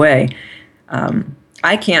different way.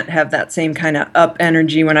 I can't have that same kind of up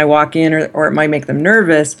energy when I walk in, or it might make them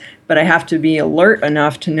nervous, but I have to be alert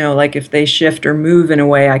enough to know, like, if they shift or move in a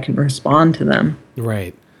way, I can respond to them.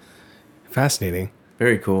 Right. Fascinating.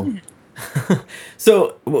 Very cool.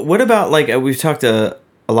 So what about, like, we've talked a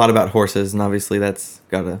lot about horses, and obviously that's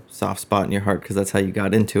got a soft spot in your heart because that's how you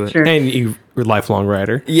got into it. Sure. And you're a lifelong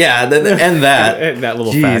rider. Yeah, and that. And that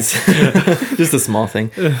little Jeez. fact. Just a small thing.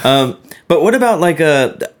 But what about, like,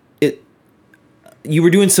 you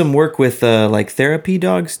were doing some work with like therapy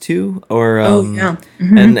dogs too, or yeah,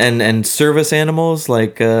 and service animals.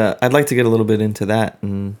 Like, I'd like to get a little bit into that.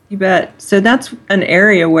 And you bet. So that's an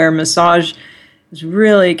area where massage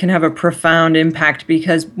really can have a profound impact,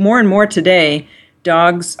 because more and more today,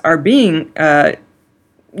 dogs are being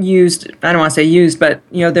used. I don't want to say used, but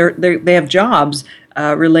they have jobs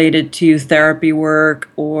related to therapy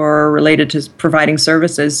work or related to providing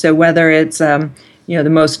services. So whether it's the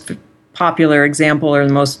most popular example or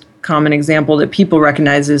the most common example that people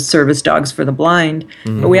recognize is service dogs for the blind.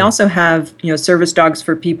 But we also have, service dogs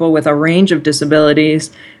for people with a range of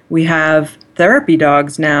disabilities. We have therapy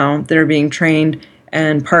dogs now that are being trained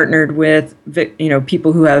and partnered with,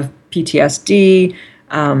 people who have PTSD,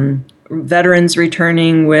 veterans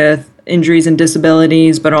returning with injuries and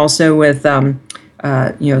disabilities, but also with,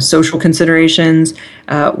 social considerations.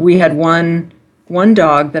 We had one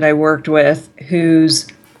dog that I worked with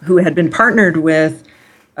who had been partnered with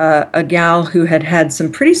a gal who had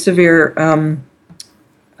some pretty severe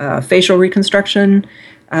facial reconstruction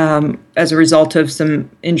as a result of some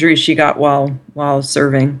injuries she got while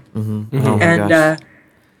serving. Oh my gosh.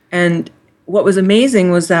 And what was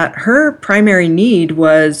amazing was that her primary need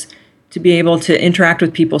was to be able to interact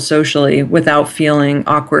with people socially without feeling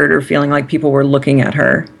awkward or feeling like people were looking at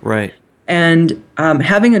her. Right. And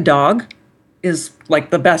having a dog is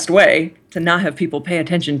like the best way to not have people pay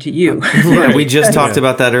attention to you. Yeah, we just talked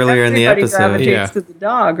about that earlier in the Everybody episode. gravitates to the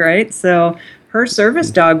dog, right? So her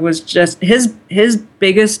service dog was just his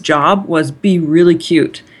biggest job was be really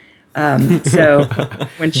cute. So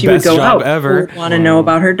when she would Best go job out, ever. people would want to know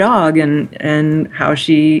about her dog and how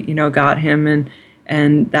she got him,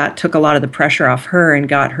 and that took a lot of the pressure off her and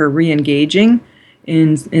got her re-engaging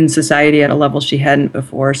in society at a level she hadn't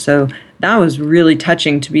before. So that was really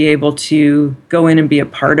touching to be able to go in and be a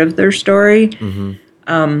part of their story.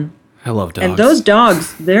 I love dogs. And those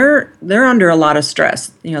dogs, they're under a lot of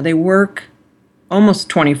stress. They work almost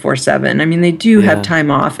 24/7. I mean, they do have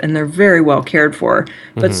time off, and they're very well cared for.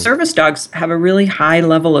 But service dogs have a really high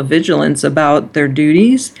level of vigilance about their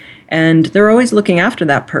duties, and they're always looking after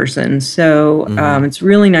that person. So it's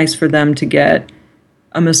really nice for them to get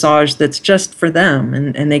a massage that's just for them,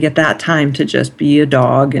 and they get that time to just be a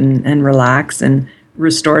dog and relax and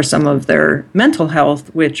restore some of their mental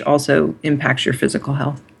health, which also impacts your physical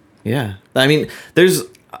health. Yeah. I mean,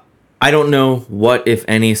 I don't know what, if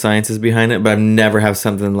any, science is behind it, but I've never have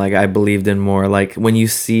something like I believed in more. Like when you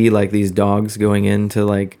see like these dogs going into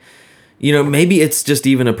like, maybe it's just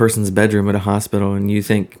even a person's bedroom at a hospital, and you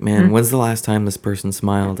think, man, when's the last time this person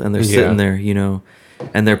smiled? And they're sitting there,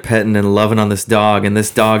 and they're petting and loving on this dog, and this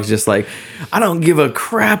dog's just like, I don't give a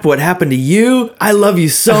crap what happened to you. I love you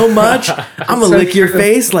so much. I'm gonna lick your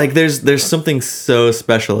face. Like there's something so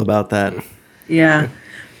special about that. Yeah,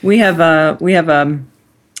 we have a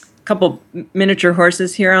couple miniature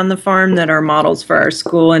horses here on the farm that are models for our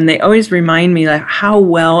school, and they always remind me like how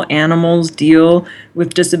well animals deal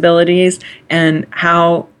with disabilities and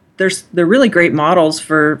how they're really great models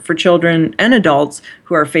for children and adults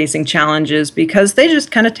who are facing challenges, because they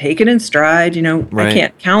just kind of take it in stride. Right. I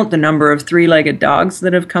can't count the number of three-legged dogs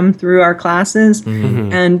that have come through our classes,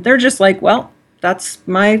 and they're just like, well, that's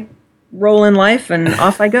my role in life, and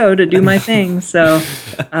off I go to do my thing. So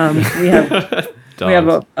we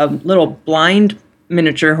have a little blind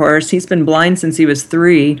miniature horse. He's been blind since he was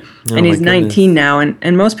 3, and he's 19 now.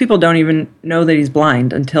 And most people don't even know that he's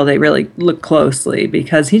blind until they really look closely,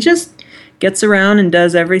 because he just gets around and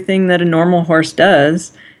does everything that a normal horse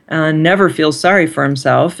does, never feels sorry for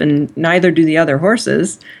himself, and neither do the other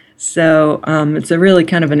horses. So it's a really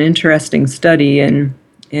kind of an interesting study in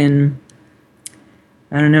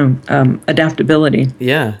I don't know, adaptability.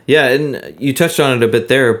 Yeah, and you touched on it a bit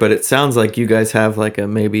there, but it sounds like you guys have like a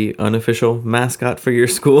maybe unofficial mascot for your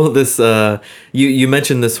school. This, you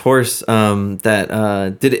mentioned this horse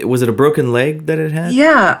that was it a broken leg that it had?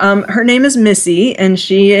 Yeah, her name is Missy, and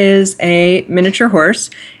she is a miniature horse.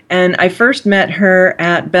 And I first met her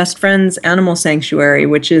at Best Friends Animal Sanctuary,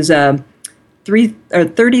 which is a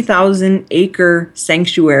 30,000 acre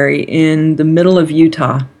sanctuary in the middle of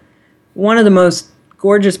Utah. One of the most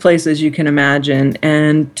gorgeous places you can imagine,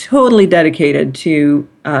 and totally dedicated to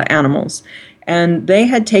animals. And they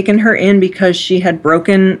had taken her in because she had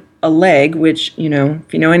broken a leg, which, if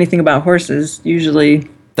you know anything about horses, usually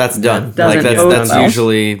that's done. Doesn't Like go that's well.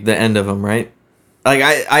 usually the end of them, right? Like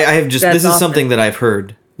I have just That's this is often. something that I've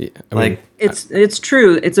heard. Yeah, It's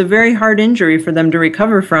true. It's a very hard injury for them to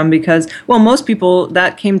recover from, because, well, most people,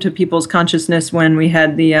 that came to people's consciousness when we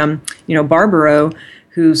had the Barbaro,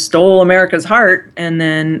 who stole America's heart and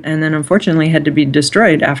then unfortunately had to be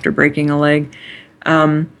destroyed after breaking a leg.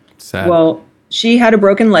 sad. Well, she had a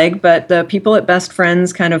broken leg, but the people at Best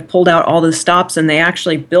Friends kind of pulled out all the stops, and they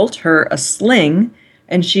actually built her a sling,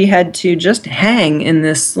 and she had to just hang in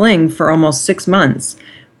this sling for almost 6 months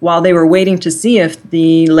while they were waiting to see if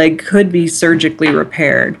the leg could be surgically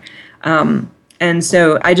repaired. And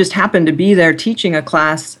so I just happened to be there teaching a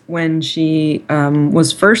class when she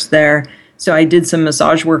was first there. So I did some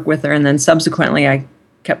massage work with her, and then subsequently I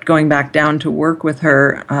kept going back down to work with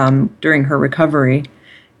her during her recovery.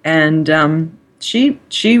 And she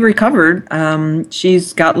recovered.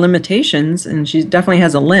 She's got limitations, and she definitely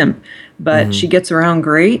has a limp, but she gets around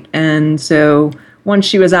great. And so once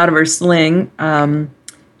she was out of her sling,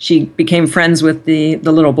 she became friends with the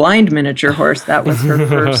little blind miniature horse. That was her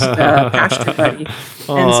first pasture buddy.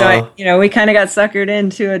 And so we kind of got suckered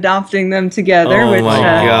into adopting them together. Oh which, my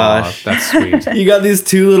gosh. That's sweet. You got these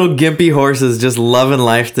two little gimpy horses just loving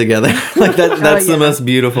life together. Like that's the most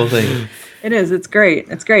beautiful thing. It is. It's great.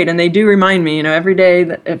 It's great. And they do remind me, every day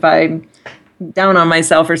that if I'm down on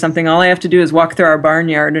myself or something, all I have to do is walk through our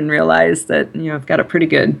barnyard and realize that, I've got it pretty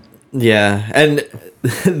good. Yeah, and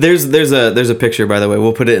there's a picture, by the way.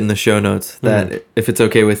 We'll put it in the show notes that if it's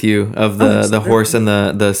okay with you, of the horse and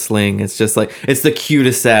the sling. It's just like, it's the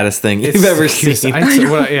cutest, saddest thing you've ever seen.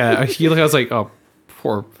 I was like, oh,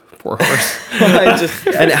 poor horse.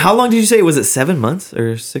 And how long did you say? Was it 7 months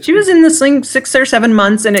or 6? She was in the sling 6 or 7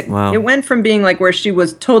 months, and it went from being like where she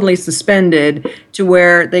was totally suspended to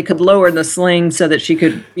where they could lower the sling so that she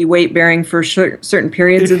could be weight bearing for certain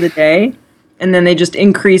periods of the day. And then they just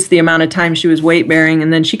increased the amount of time she was weight bearing,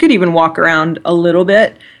 and then she could even walk around a little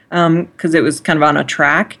bit because it was kind of on a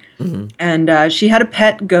track. Mm-hmm. And she had a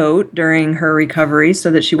pet goat during her recovery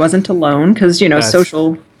so that she wasn't alone, because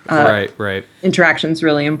social right interaction is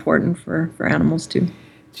really important for animals too.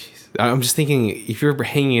 Jeez. I'm just thinking, if you're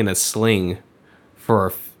hanging in a sling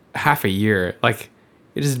for half a year, like,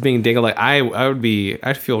 it is being dangled, like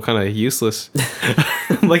I'd feel kind of useless.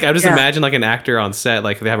 Like, I just imagine like an actor on set,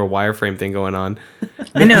 like they have a wireframe thing going on.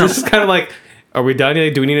 I know. It's just kind of like, are we done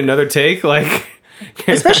yet? Do we need another take? Like,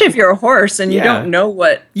 especially if you're a horse and you don't know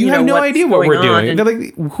what you have no idea what we're doing. And they're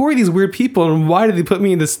like, who are these weird people, and why did they put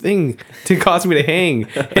me in this thing to cause me to hang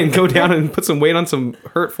and go down and put some weight on some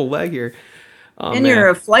hurtful leg here? Oh, and you're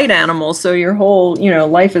a flight animal, so your whole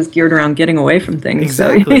life is geared around getting away from things.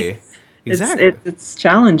 Exactly. So it's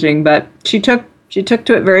challenging, but she took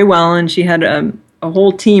to it very well, and she had a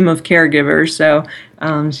whole team of caregivers. So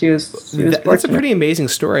she was that's a pretty amazing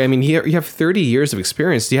story. I mean, you have 30 years of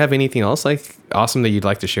experience. Do you have anything else like awesome that you'd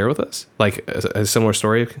like to share with us, like a similar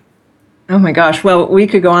story? Oh my gosh! Well, we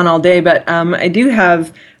could go on all day, but I do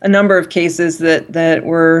have a number of cases that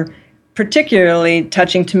were particularly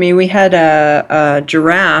touching to me. We had a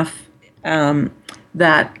giraffe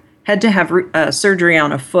that had to have surgery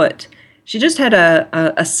on a foot. She just had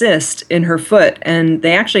a cyst in her foot, and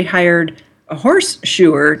they actually hired a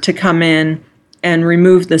horseshoer to come in and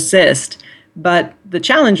remove the cyst. But the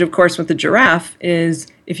challenge, of course, with the giraffe is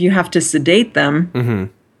if you have to sedate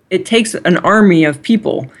them, it takes an army of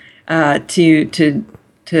people to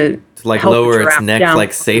like help lower its neck down.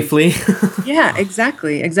 Like safely. Yeah,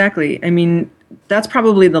 exactly. I mean, that's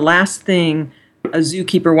probably the last thing a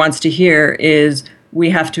zookeeper wants to hear is, we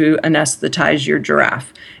have to anesthetize your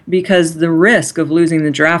giraffe, because the risk of losing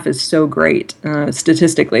the giraffe is so great.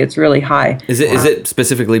 Statistically, it's really high. Is it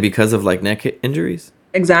specifically because of like neck injuries?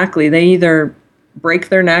 Exactly. They either break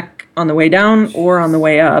their neck on the way down or on the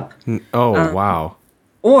way up. Oh, wow.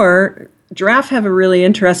 Or giraffe have a really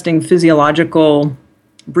interesting physiological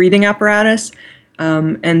breathing apparatus.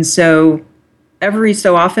 And so every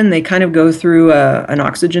so often they kind of go through an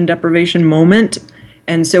oxygen deprivation moment.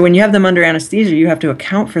 And so when you have them under anesthesia, you have to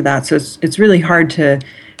account for that. So it's really hard to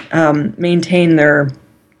maintain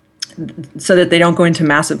so that they don't go into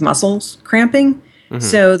massive muscles cramping. Mm-hmm.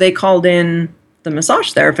 So they called in the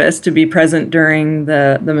massage therapist to be present during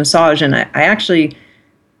the massage. And I actually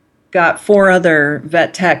got 4 other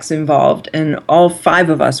vet techs involved, and all 5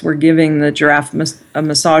 of us were giving the giraffe a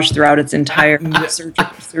massage throughout its entire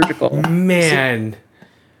surgical. Man.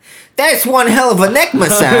 That's one hell of a neck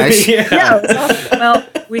massage. Yeah, it was awesome. Well,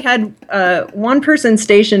 we had one person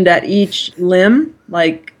stationed at each limb,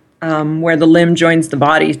 like where the limb joins the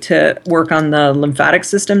body, to work on the lymphatic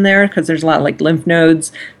system there, because there's a lot of like lymph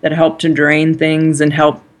nodes that help to drain things and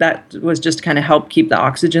help. That was just to kind of help keep the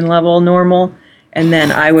oxygen level normal. And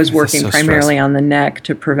then I was working primarily on the neck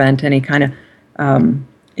to prevent any kind of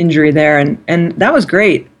injury there, and that was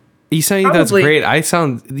great. You saying that's great.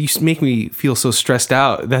 You make me feel so stressed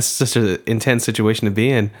out. That's such an intense situation to be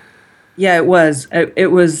in. Yeah, it was. It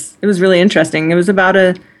was really interesting. It was about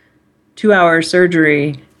a 2-hour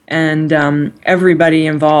surgery, and everybody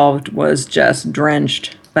involved was just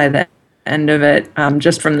drenched by the end of it.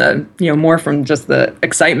 Just from the more from just the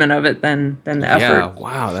excitement of it than the effort. Yeah,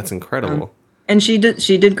 wow, that's incredible. And she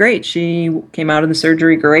did great. She came out of the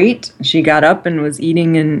surgery great. She got up and was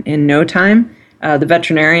eating in no time. The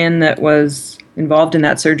veterinarian that was involved in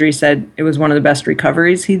that surgery said it was one of the best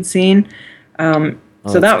recoveries he'd seen. So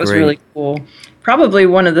that was great. Really cool. Probably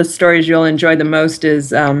one of the stories you'll enjoy the most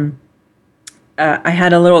is I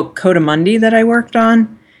had a little coatimundi that I worked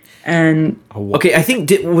on. And okay, I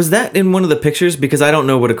think was that in one of the pictures, because I don't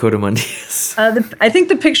know what a coatimundi is. I think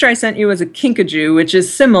the picture I sent you was a kinkajou, which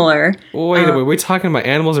is similar. Wait, are we talking about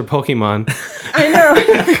animals or Pokemon? I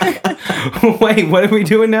know. Wait, what are we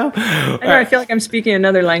doing now? I know. I feel like I'm speaking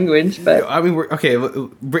another language, but I mean,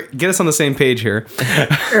 get us on the same page here.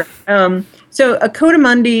 Sure. So a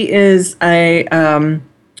coatimundi is a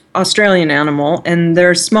Australian animal, and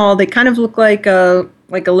they're small. They kind of look like a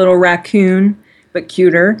little raccoon, but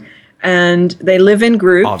cuter, and they live in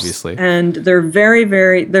groups. Obviously, and they're very,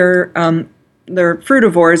 very they're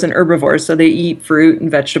frutivores and herbivores, so they eat fruit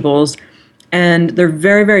and vegetables, and they're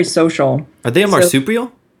very, very social. Are they a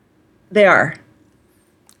marsupial? They are.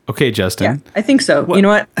 Okay, Justin. Yeah, I think so. You know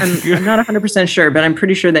what? I'm not 100% sure, but I'm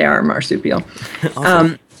pretty sure they are a marsupial.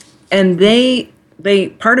 Awesome. And they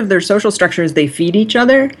part of their social structure is they feed each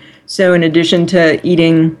other. So in addition to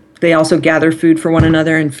eating, they also gather food for one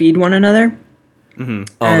another and feed one another. Oh,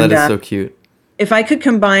 that is so cute. If I could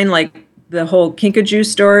combine like the whole kinkajou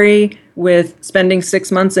story with spending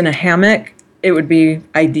 6 months in a hammock, it would be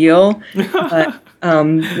ideal. But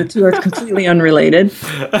the two are completely unrelated.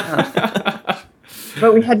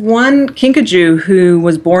 But we had one kinkajou who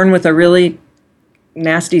was born with a really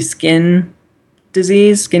nasty skin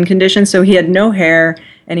condition. So he had no hair,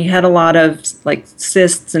 and he had a lot of like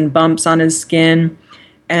cysts and bumps on his skin.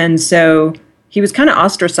 And so he was kind of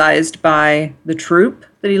ostracized by the troop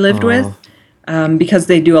that he lived with because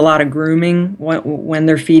they do a lot of grooming. When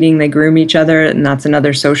they're feeding, they groom each other, and that's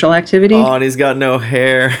another social activity. Oh, and he's got no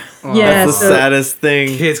hair. Yeah, That's the saddest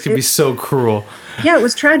thing. Kids can be so cruel. Yeah, it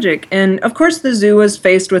was tragic. And of course, the zoo was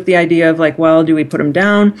faced with the idea of like, well, do we put him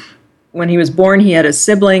down? When he was born, he had a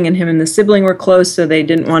sibling, and him and the sibling were close, so they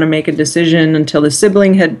didn't want to make a decision until the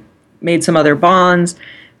sibling had made some other bonds.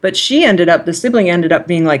 But the sibling ended up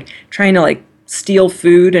being like trying to like steal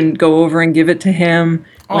food and go over and give it to him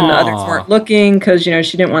when the others weren't looking, because, you know,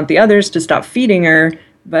 she didn't want the others to stop feeding her,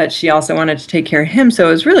 but she also wanted to take care of him. So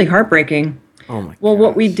it was really heartbreaking. Oh my Well,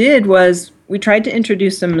 what we did was we tried to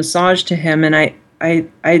introduce some massage to him, and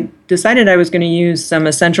I decided I was going to use some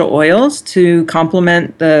essential oils to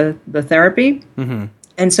complement the therapy. Mm-hmm.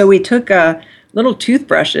 And so we took little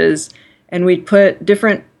toothbrushes, and we'd put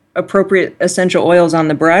different appropriate essential oils on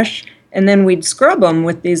the brush, and then we'd scrub them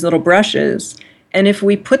with these little brushes. And if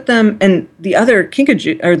we put them, and the other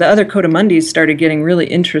kinkajou or the other coatimundis started getting really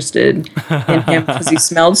interested in him because he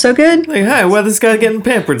smelled so good. Like, hi, why this guy getting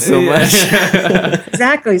pampered so much?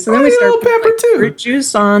 Exactly. So then we started putting like, fruit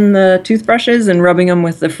juice on the toothbrushes and rubbing them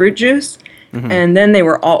with the fruit juice. Mm-hmm. And then they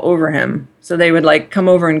were all over him. So they would like come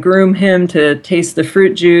over and groom him to taste the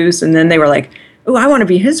fruit juice. And then they were like, oh, I want to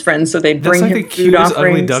be his friend. So they'd bring him food offerings. That's like the cutest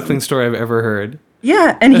ugly duckling story I've ever heard.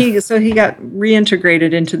 Yeah. And he got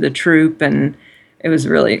reintegrated into the troop, and it was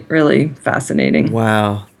really, really fascinating.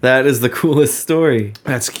 Wow. That is the coolest story.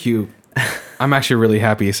 That's cute. I'm actually really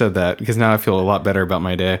happy you said that, because now I feel a lot better about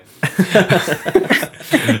my day.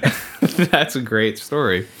 That's a great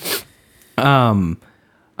story. I'm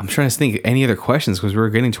trying to think of any other questions, because we're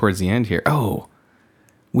getting towards the end here. Oh,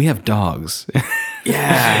 we have dogs.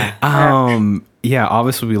 Yeah. Yeah,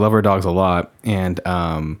 obviously we love our dogs a lot. And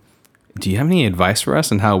do you have any advice for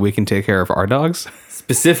us on how we can take care of our dogs?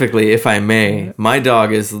 Specifically, if I may, my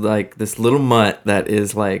dog is like this little mutt that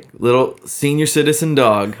is like little senior citizen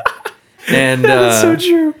dog. And That's so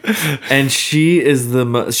true. And she is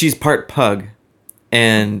she's part pug,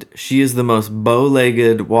 and she is the most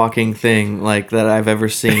bow-legged walking thing like that I've ever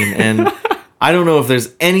seen. And I don't know if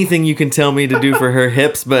there's anything you can tell me to do for her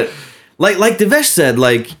hips, but like Devesh said,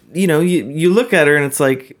 like, you know, you look at her and it's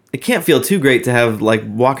like, it can't feel too great to have like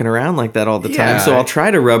walking around like that all the time. So I'll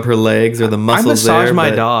try to rub her legs or the muscles there. I massage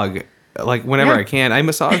my dog like whenever I can. I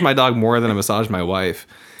massage my dog more than I massage my wife.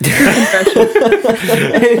 And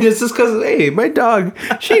it's just because, hey, my dog,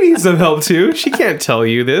 she needs some help too. She can't tell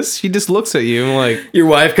you this. She just looks at you and like, your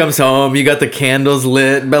wife comes home, you got the candles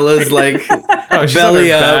lit, Bella's like she's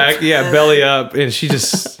belly up. Back. Yeah, belly up, and she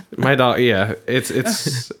just, my dog, yeah,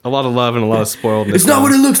 it's a lot of love and a lot of spoiledness. It's not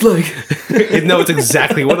what it looks like. No, it's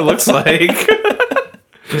exactly what it looks like.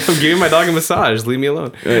 I'm giving my dog a massage. Leave me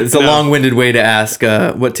alone. It's a long-winded way to ask,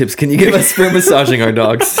 what tips can you give us for massaging our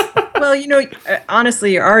dogs? Well, you know,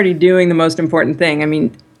 honestly, you're already doing the most important thing. I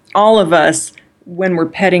mean, all of us, when we're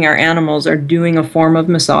petting our animals, are doing a form of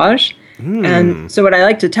massage. And so what I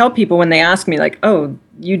like to tell people when they ask me, like, oh,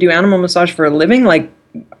 you do animal massage for a living? Like,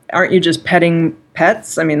 aren't you just petting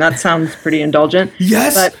pets? I mean, that sounds pretty indulgent.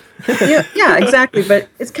 Yes. But, yeah, exactly. But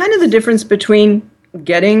it's kind of the difference between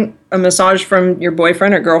getting a massage from your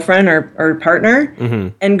boyfriend or girlfriend or partner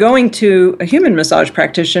and going to a human massage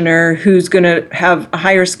practitioner who's going to have a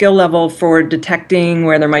higher skill level for detecting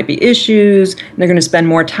where there might be issues, and they're going to spend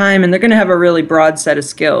more time, and they're going to have a really broad set of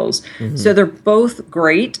skills. So they're both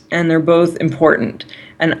great and they're both important.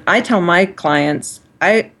 And I tell my clients,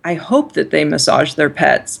 I hope that they massage their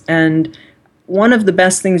pets. And one of the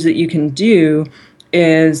best things that you can do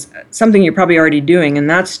is something you're probably already doing, and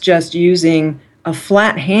that's just using a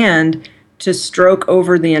flat hand to stroke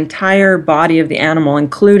over the entire body of the animal,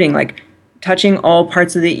 including like touching all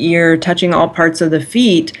parts of the ear, touching all parts of the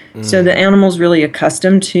feet, so the animal's really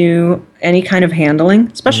accustomed to any kind of handling,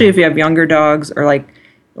 especially if you have younger dogs or like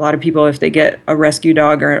A lot of people, if they get a rescue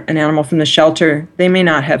dog or an animal from the shelter, they may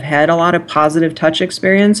not have had a lot of positive touch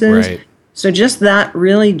experiences. Right. So just that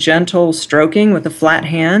really gentle stroking with a flat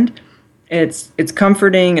hand, it's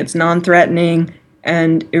comforting, it's non-threatening,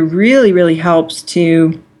 and it really, really helps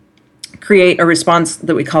to create a response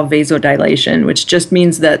that we call vasodilation, which just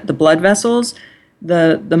means that the blood vessels,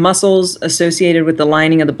 the muscles associated with the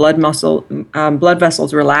lining of the blood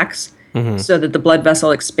vessels relax, so that the blood vessel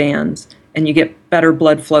expands, and you get better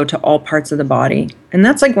blood flow to all parts of the body. And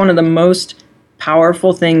that's like one of the most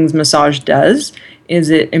powerful things massage does, is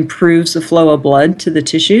it improves the flow of blood to the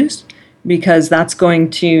tissues, because that's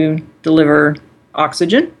going to deliver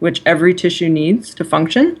oxygen, which every tissue needs to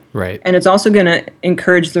function. Right. And it's also going to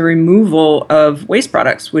encourage the removal of waste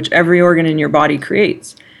products, which every organ in your body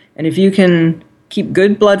creates. And if you can keep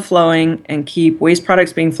good blood flowing and keep waste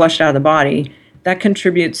products being flushed out of the body, that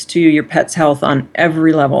contributes to your pet's health on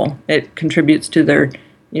every level. It contributes to their,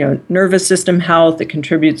 nervous system health. It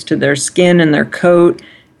contributes to their skin and their coat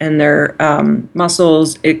and their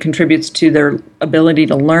muscles. It contributes to their ability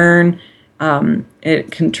to learn. It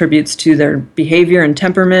contributes to their behavior and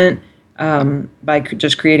temperament by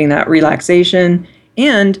just creating that relaxation.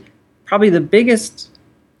 And probably the biggest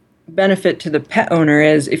benefit to the pet owner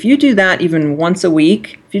is if you do that even once a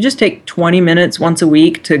week, if you just take 20 minutes once a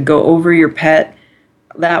week to go over your pet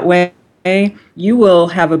that way, you will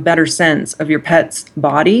have a better sense of your pet's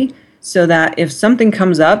body, so that if something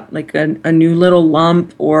comes up, like a new little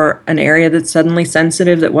lump or an area that's suddenly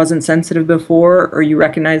sensitive that wasn't sensitive before, or you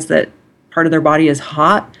recognize that part of their body is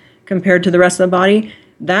hot compared to the rest of the body,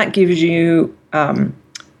 that gives you a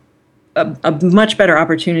much better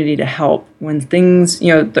opportunity to help when things,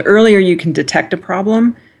 the earlier you can detect a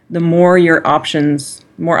problem, the more options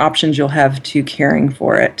you'll have to caring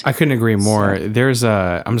for it. I couldn't agree more. I'm just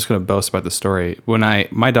going to boast about the story.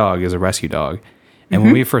 My dog is a rescue dog, and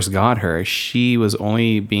when we first got her, she was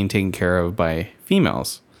only being taken care of by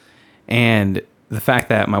females. And the fact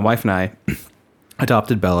that my wife and I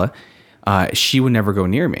adopted Bella, she would never go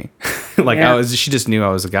near me. She just knew I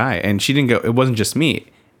was a guy, and she didn't go. It wasn't just me.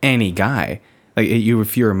 Any guy,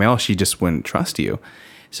 if you're a male, she just wouldn't trust you.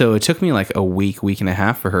 So it took me like a week and a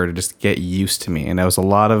half for her to just get used to me. And there was a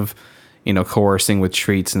lot of, coercing with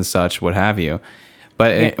treats and such, what have you.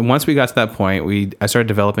 But once we got to that point, I started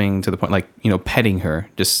developing to the point, petting her,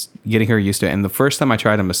 just getting her used to it. And the first time I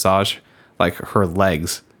tried to massage like her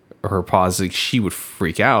legs or her paws, she would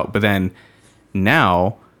freak out. But then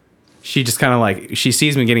now she just kind of she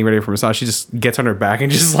sees me getting ready for massage. She just gets on her back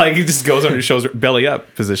and just goes on her shoulder, belly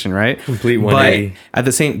up position, right? Complete 180. But at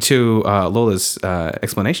the same, to Lola's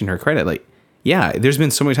explanation, her credit, there's been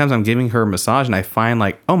so many times I'm giving her a massage and I find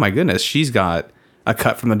oh my goodness, she's got a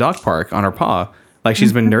cut from the dog park on her paw.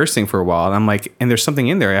 She's been nursing for a while. And I'm and there's something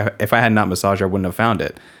in there. If I had not massaged her, I wouldn't have found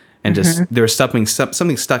it. And just, there was something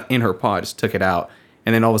stuck in her paw. I just took it out.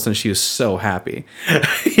 And then all of a sudden she was so happy,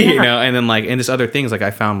 and then and just other things, I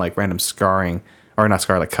found random scarring, or not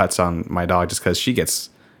scar, cuts on my dog, just because she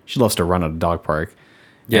loves to run at a dog park.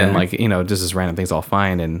 Yeah. And just this random things I'll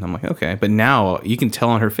find. And I'm okay. But now you can tell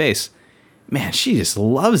on her face, man, she just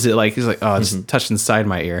loves it. He's just touched inside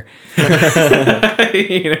my ear. You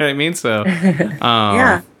know what I mean? So,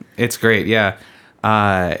 it's great. Yeah.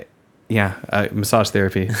 Massage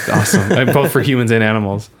therapy is awesome. Both for humans and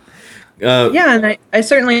animals. And I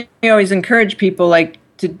certainly always encourage people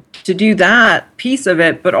to do that piece of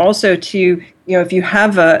it, but also to, if you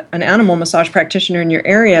have an animal massage practitioner in your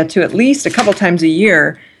area, to at least a couple times a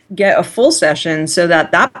year get a full session, so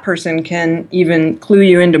that person can even clue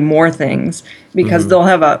you into more things, because they'll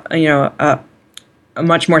have a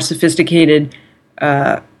much more sophisticated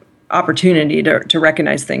opportunity to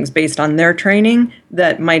recognize things based on their training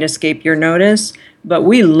that might escape your notice. But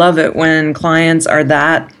we love it when clients are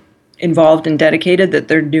that involved and dedicated that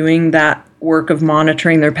they're doing that work of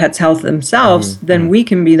monitoring their pet's health themselves, then we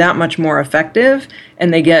can be that much more effective,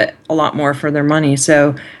 and they get a lot more for their money.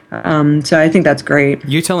 So I think that's great.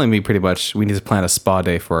 You're telling me pretty much we need to plan a spa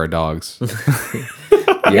day for our dogs.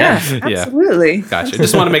 Yeah, absolutely. Gotcha.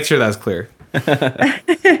 Just want to make sure that's clear.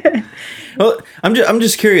 Well, I'm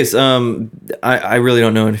just curious. I really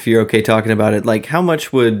don't know if you're okay talking about it. How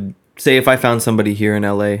much would, say, if I found somebody here in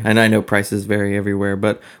LA, and I know prices vary everywhere,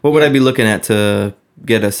 but what would I be looking at to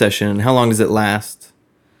get a session? How long does it last?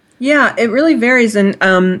 Yeah, it really varies, and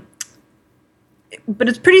but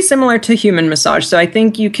it's pretty similar to human massage. So I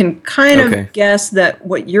think you can kind of guess that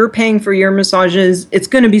what you're paying for your massages, it's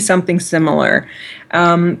going to be something similar.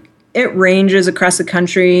 It ranges across the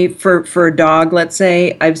country. For a dog, let's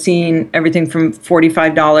say, I've seen everything from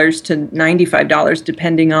 $45 to $95,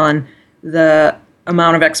 depending on the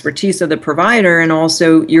amount of expertise of the provider and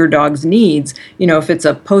also your dog's needs. If it's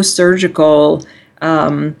a post-surgical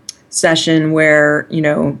session where,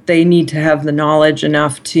 they need to have the knowledge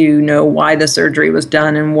enough to know why the surgery was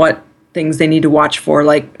done and what things they need to watch for,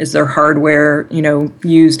 like is there hardware,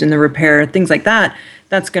 used in the repair, things like that,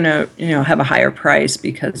 that's going to, have a higher price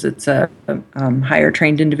because it's a higher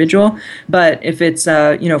trained individual. But if it's,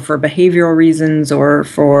 for behavioral reasons or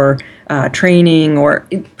for training, or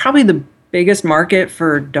probably the biggest market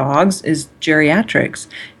for dogs is geriatrics.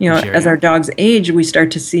 As our dogs age, we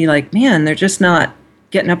start to see like, man, they're just not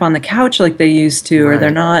getting up on the couch like they used to, or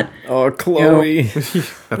they're not. Oh, Chloe. They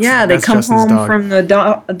come Justin's home dog. from the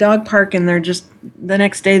dog park and they're just, the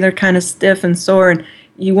next day they're kind of stiff and sore, and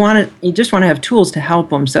you just want to have tools to help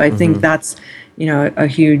them. So I think that's, a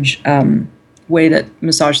huge way that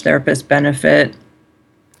massage therapists benefit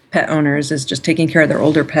pet owners is just taking care of their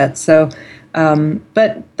older pets. So,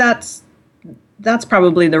 but that's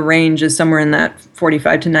probably the range, is somewhere in that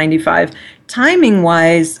 45 to 95. Timing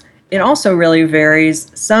wise, it also really varies.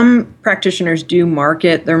 Some practitioners do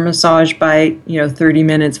market their massage by, 30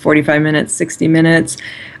 minutes, 45 minutes, 60 minutes.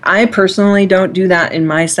 I personally don't do that in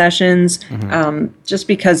my sessions, just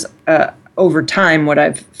because over time, what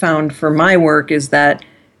I've found for my work is that,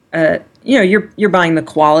 you're buying the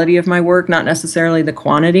quality of my work, not necessarily the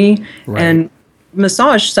quantity. Right. And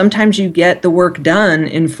massage, sometimes you get the work done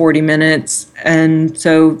in 40 minutes, and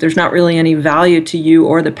so there's not really any value to you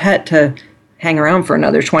or the pet to hang around for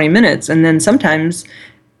another 20 minutes. And then sometimes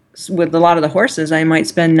with a lot of the horses, I might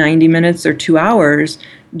spend 90 minutes or 2 hours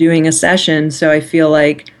doing a session. So I feel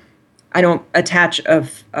like I don't attach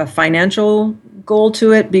a financial goal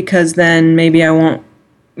to it, because then maybe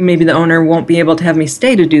the owner won't be able to have me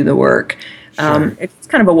stay to do the work. Sure. It's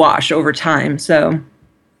kind of a wash over time. So.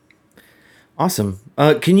 Awesome.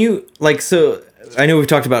 Can you, so I know we've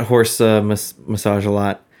talked about horse massage a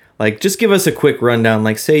lot. Just give us a quick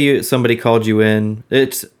rundown. Say somebody called you in.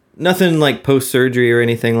 It's nothing like post-surgery or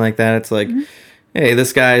anything like that. It's like, hey,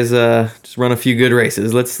 this guy's just run a few good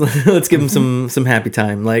races. Let's give him some happy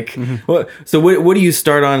time. What do you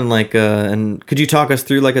start on? And could you talk us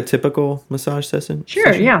through a typical massage session?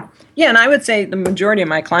 Sure, yeah. Yeah, and I would say the majority of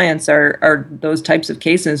my clients are those types of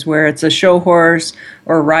cases where it's a show horse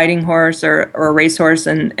or a riding horse or a racehorse,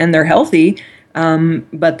 and they're healthy.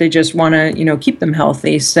 But they just want to, keep them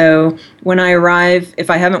healthy. So when I arrive, if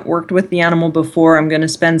I haven't worked with the animal before, I'm going to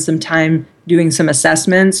spend some time doing some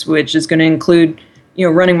assessments, which is going to include,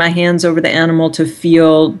 running my hands over the animal to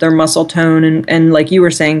feel their muscle tone and like you were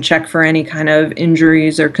saying, check for any kind of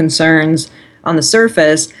injuries or concerns on the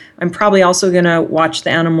surface. I'm probably also going to watch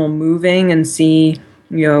the animal moving and see,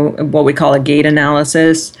 what we call a gait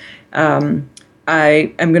analysis.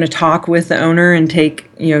 I am going to talk with the owner and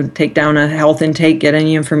take down a health intake, get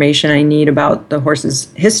any information I need about the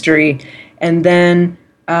horse's history. And then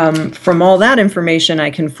from all that information, I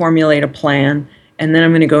can formulate a plan. And then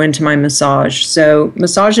I'm going to go into my massage. So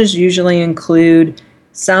massages usually include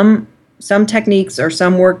some techniques or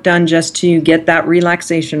some work done just to get that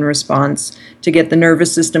relaxation response, to get the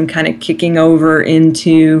nervous system kind of kicking over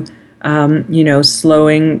into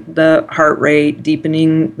slowing the heart rate,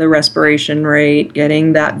 deepening the respiration rate,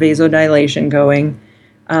 getting that vasodilation going.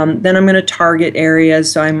 Then I'm going to target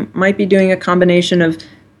areas. So I might be doing a combination of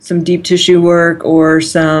some deep tissue work or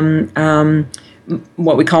some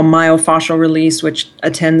what we call myofascial release, which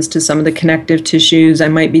attends to some of the connective tissues. I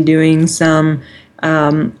might be doing some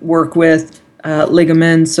work with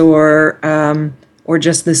ligaments or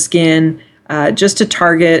just the skin, just to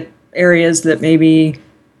target areas that maybe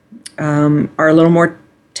are a little more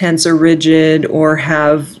tense or rigid or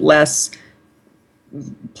have less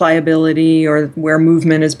pliability or where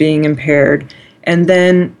movement is being impaired. And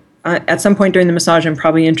then at some point during the massage, I'm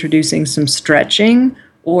probably introducing some stretching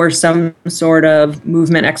or some sort of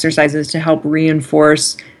movement exercises to help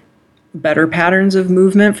reinforce better patterns of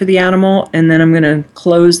movement for the animal. And then I'm going to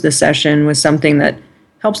close the session with something that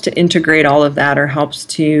helps to integrate all of that or helps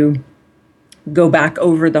to go back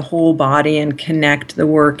over the whole body and connect the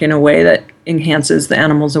work in a way that enhances the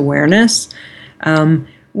animal's awareness.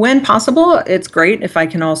 When possible, it's great if I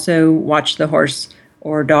can also watch the horse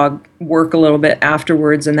or dog work a little bit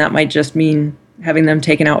afterwards, and that might just mean having them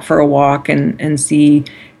taken out for a walk and see,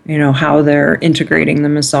 how they're integrating the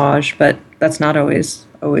massage, but that's not always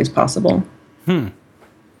possible.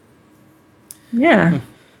 Yeah.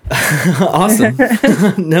 Awesome.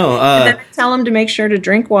 No. And then I tell them to make sure to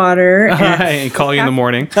drink water. And call you in the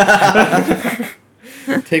morning.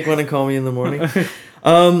 Take one and call me in the morning.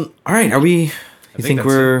 All right. Are we? You think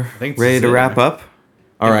we're ready to wrap up?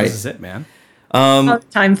 All right. This is it, man.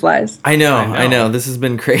 Time flies. I know. This has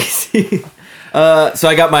been crazy. So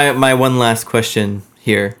I got my one last question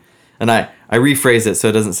here, and I rephrase it so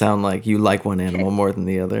it doesn't sound like you like one animal more than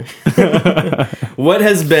the other. What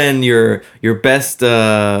has been your best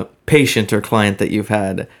patient or client that you've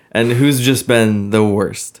had, and who's just been the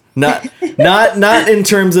worst? Not in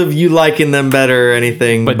terms of you liking them better or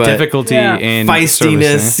anything, but difficulty in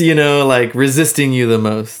feistiness, servicing. like resisting you the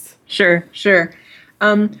most. Sure.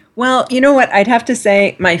 Well, you know what? I'd have to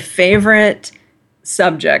say my favorite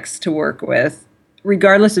subjects to work with,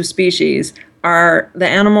 regardless of species, are the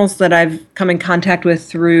animals that I've come in contact with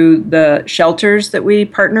through the shelters that we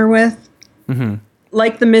partner with. Mm-hmm.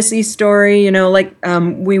 Like the Missy story,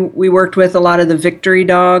 we worked with a lot of the victory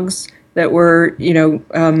dogs that were,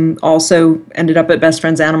 also ended up at Best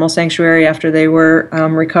Friends Animal Sanctuary after they were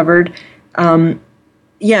recovered.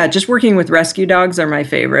 Just working with rescue dogs are my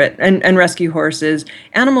favorite, and rescue horses,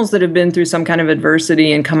 animals that have been through some kind of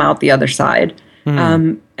adversity and come out the other side.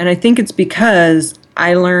 And I think it's because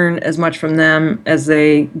I learn as much from them as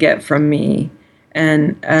they get from me,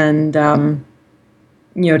 and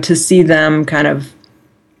to see them kind of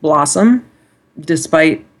blossom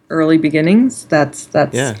despite early beginnings. That's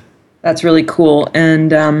really cool.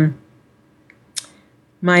 And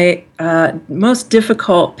my most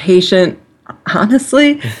difficult patient,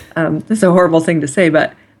 honestly, this is a horrible thing to say,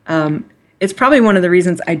 but it's probably one of the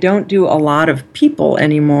reasons I don't do a lot of people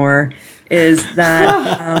anymore, is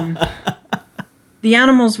that the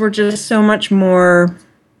animals were just so much more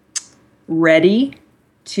ready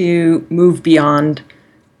to move beyond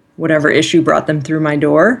whatever issue brought them through my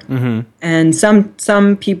door. Mm-hmm. And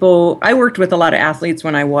some people, I worked with a lot of athletes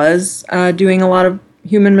when I was doing a lot of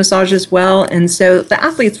human massage as well. And so the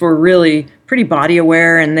athletes were really pretty body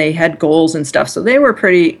aware, and they had goals and stuff. So they were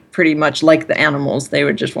pretty much like the animals. They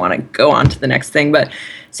would just want to go on to the next thing. But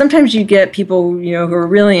sometimes you get people, who are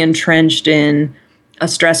really entrenched in a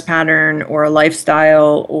stress pattern or a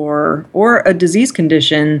lifestyle or a disease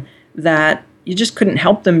condition that you just couldn't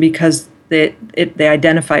help them because they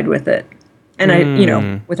identified with it. And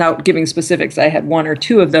I, without giving specifics, I had one or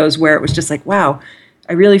two of those where it was just like, wow,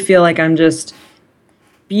 I really feel like I'm just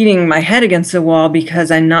beating my head against the wall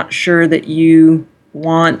because I'm not sure that you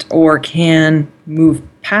want or can move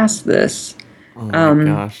past this. Oh my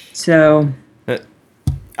gosh. So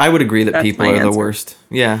I would agree that that's people my are the answer. worst.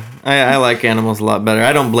 Yeah, I like animals a lot better.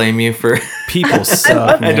 I don't blame you for People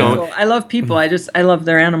suck. I don't. I love people. I love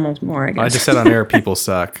their animals more, I guess. I just said on air, people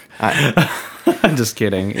suck. I'm just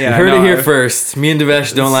kidding. Yeah, Heard it here first. Me and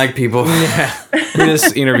Devesh don't like people. Yeah, we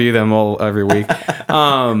just interview them all every week.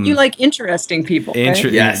 You like interesting people,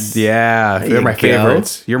 right? Yes. Yeah, they're you my go.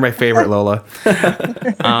 favorites. You're my favorite, Lola.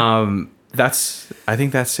 I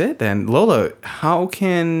think that's it then. Lola, how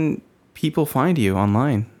can people find you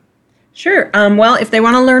online? Sure. Well, if they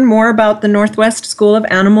want to learn more about the Northwest School of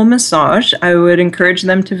Animal Massage, I would encourage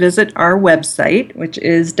them to visit our website, which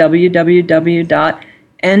is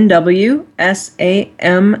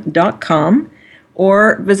www.nwsam.com,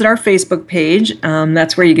 or visit our Facebook page.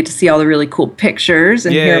 That's where you get to see all the really cool pictures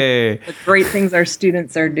and hear the great things our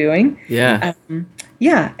students are doing. Yeah.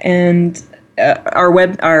 And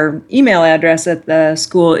our email address at the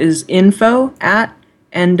school is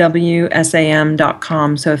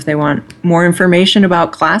info@nwsam.com. So if they want more information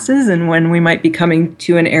about classes and when we might be coming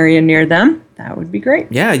to an area near them, that would be great.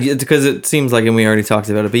 Yeah, because it seems like, and we already talked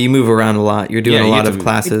about it, but you move around a lot. You're doing a lot of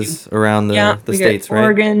classes around the states, right?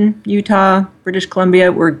 Oregon, Utah, British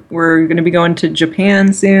Columbia. We're going to be going to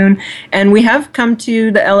Japan soon. And we have come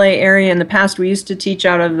to the LA area in the past. We used to teach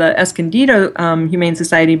out of the Escondido Humane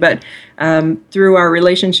Society, but through our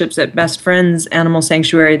relationships at Best Friends Animal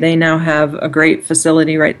Sanctuary, they now have a great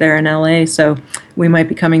facility right there in LA. So we might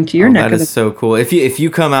be coming to your neck of the... That is so cool. If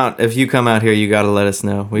you come out here, you got to let us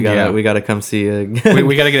know. We got to come see you.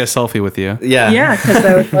 we got to get a selfie with you. Yeah, because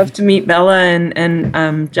I would love to meet Bella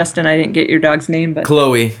and Justin. I didn't get your dog's name, but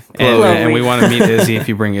Chloe. And we want to meet Izzy if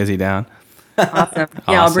you bring Izzy down. Awesome.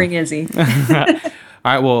 Yeah, I'll bring Izzy. All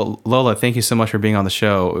right. Well, Lola, thank you so much for being on the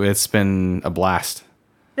show. It's been a blast.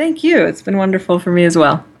 Thank you. It's been wonderful for me as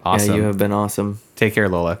well. Awesome. Yeah, you have been awesome. Take care,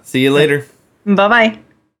 Lola. See you later. Bye-bye.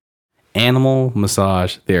 Animal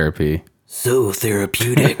massage therapy. So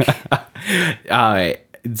therapeutic.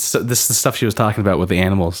 So this is the stuff she was talking about with the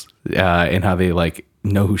animals and how they like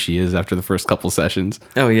know who she is after the first couple sessions.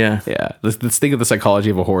 Oh yeah. Yeah. Let's think of the psychology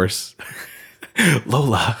of a horse.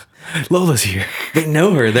 Lola's here. They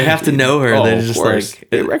know her. They have to know her. Oh, They're of just course. like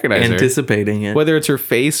They recognize her. anticipating it. Whether it's her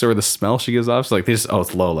face or the smell she gives off, it's like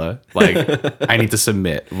it's Lola. Like I need to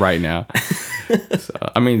submit right now. So,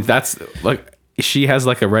 I mean, that's like she has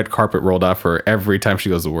like a red carpet rolled out for her every time she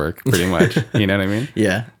goes to work, pretty much. You know what I mean?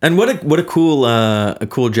 Yeah. And what a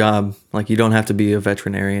cool job. Like, you don't have to be a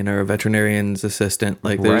veterinarian or a veterinarian's assistant.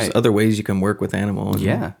 Like, there's other ways you can work with animals.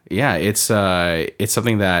 Yeah. It's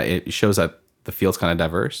something that it shows that the field's kind of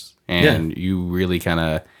diverse, and you really kind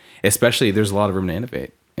of, especially there's a lot of room to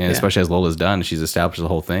innovate. And especially as Lola's done, she's established the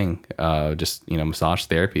whole thing, just, massage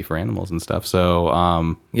therapy for animals and stuff.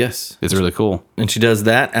 So, yes, it's really cool. And she does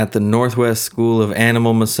that at the Northwest School of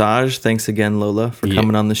Animal Massage. Thanks again, Lola, for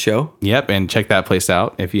coming on the show. Yep. And check that place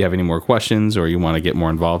out if you have any more questions or you want to get more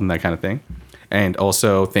involved in that kind of thing. And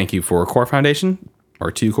also thank you for Core Foundation,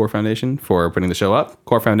 or to Core Foundation, for putting the show up.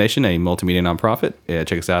 Core Foundation, a multimedia nonprofit.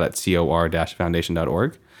 Check us out at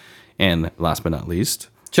cor-foundation.org. And last but not least,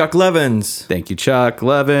 Chuck Levins. Thank you, Chuck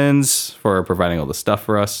Levins, for providing all the stuff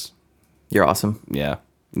for us. You're awesome. Yeah.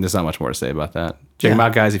 There's not much more to say about that. Check them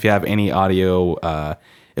out, guys. If you have any audio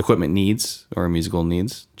equipment needs or musical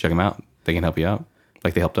needs, check them out. They can help you out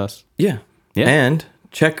like they helped us. Yeah. And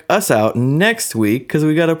check us out next week, because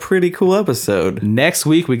we got a pretty cool episode. Next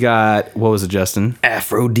week, we got, what was it, Justin?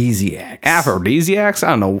 Aphrodisiacs. Aphrodisiacs? I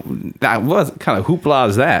don't know. What kind of hoopla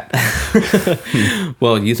is that?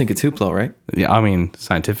 Well, you think it's hoopla, right? Yeah, I mean,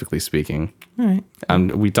 scientifically speaking. All right.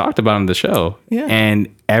 We talked about it on the show. Yeah.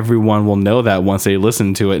 And everyone will know that once they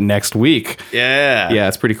listen to it next week. Yeah. Yeah,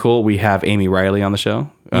 it's pretty cool. We have Amy Riley on the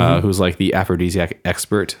show, who's like the aphrodisiac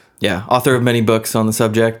expert. Yeah, author of many books on the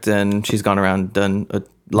subject, and she's gone around, done a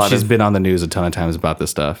lot She's been on the news a ton of times about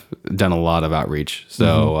this stuff, done a lot of outreach.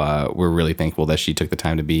 So we're really thankful that she took the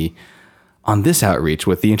time to be on this outreach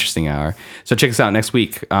with the Interesting Hour. So check us out next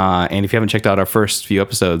week. And if you haven't checked out our first few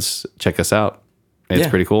episodes, check us out. It's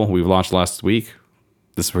pretty cool. We've launched last week.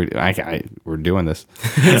 This is pretty, we're doing this.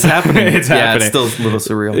 It's happening. It's happening. It's still a little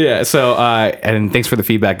surreal. Yeah. So, and thanks for the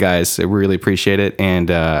feedback, guys. I really appreciate it.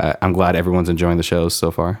 And I'm glad everyone's enjoying the shows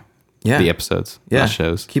so far. Yeah. The episodes. Yeah. The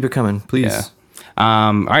shows. Keep it coming, please. Yeah.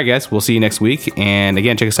 All right, guys. We'll see you next week. And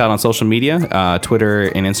again, check us out on social media, Twitter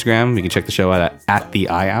and Instagram. You can check the show out at the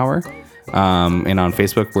I Hour. And on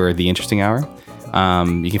Facebook, we're The Interesting Hour.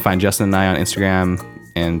 You can find Justin and I on Instagram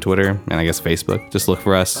and Twitter, and I guess Facebook. Just look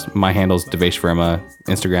for us. My handle's Devesh Verma.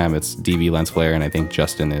 Instagram, it's DV Lens Flare, and I think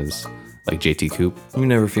Justin is like JT Coop. You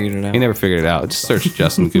never figured it out. You never figured it out. Just search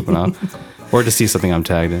Justin Kupinov. Or to see something I'm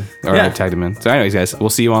tagged in. Or I tagged him in. So anyways, guys, we'll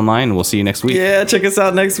see you online, and we'll see you next week. Yeah, check us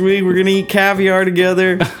out next week. We're going to eat caviar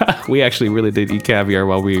together. We actually really did eat caviar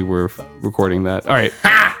while we were recording that. All right.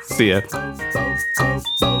 See ya.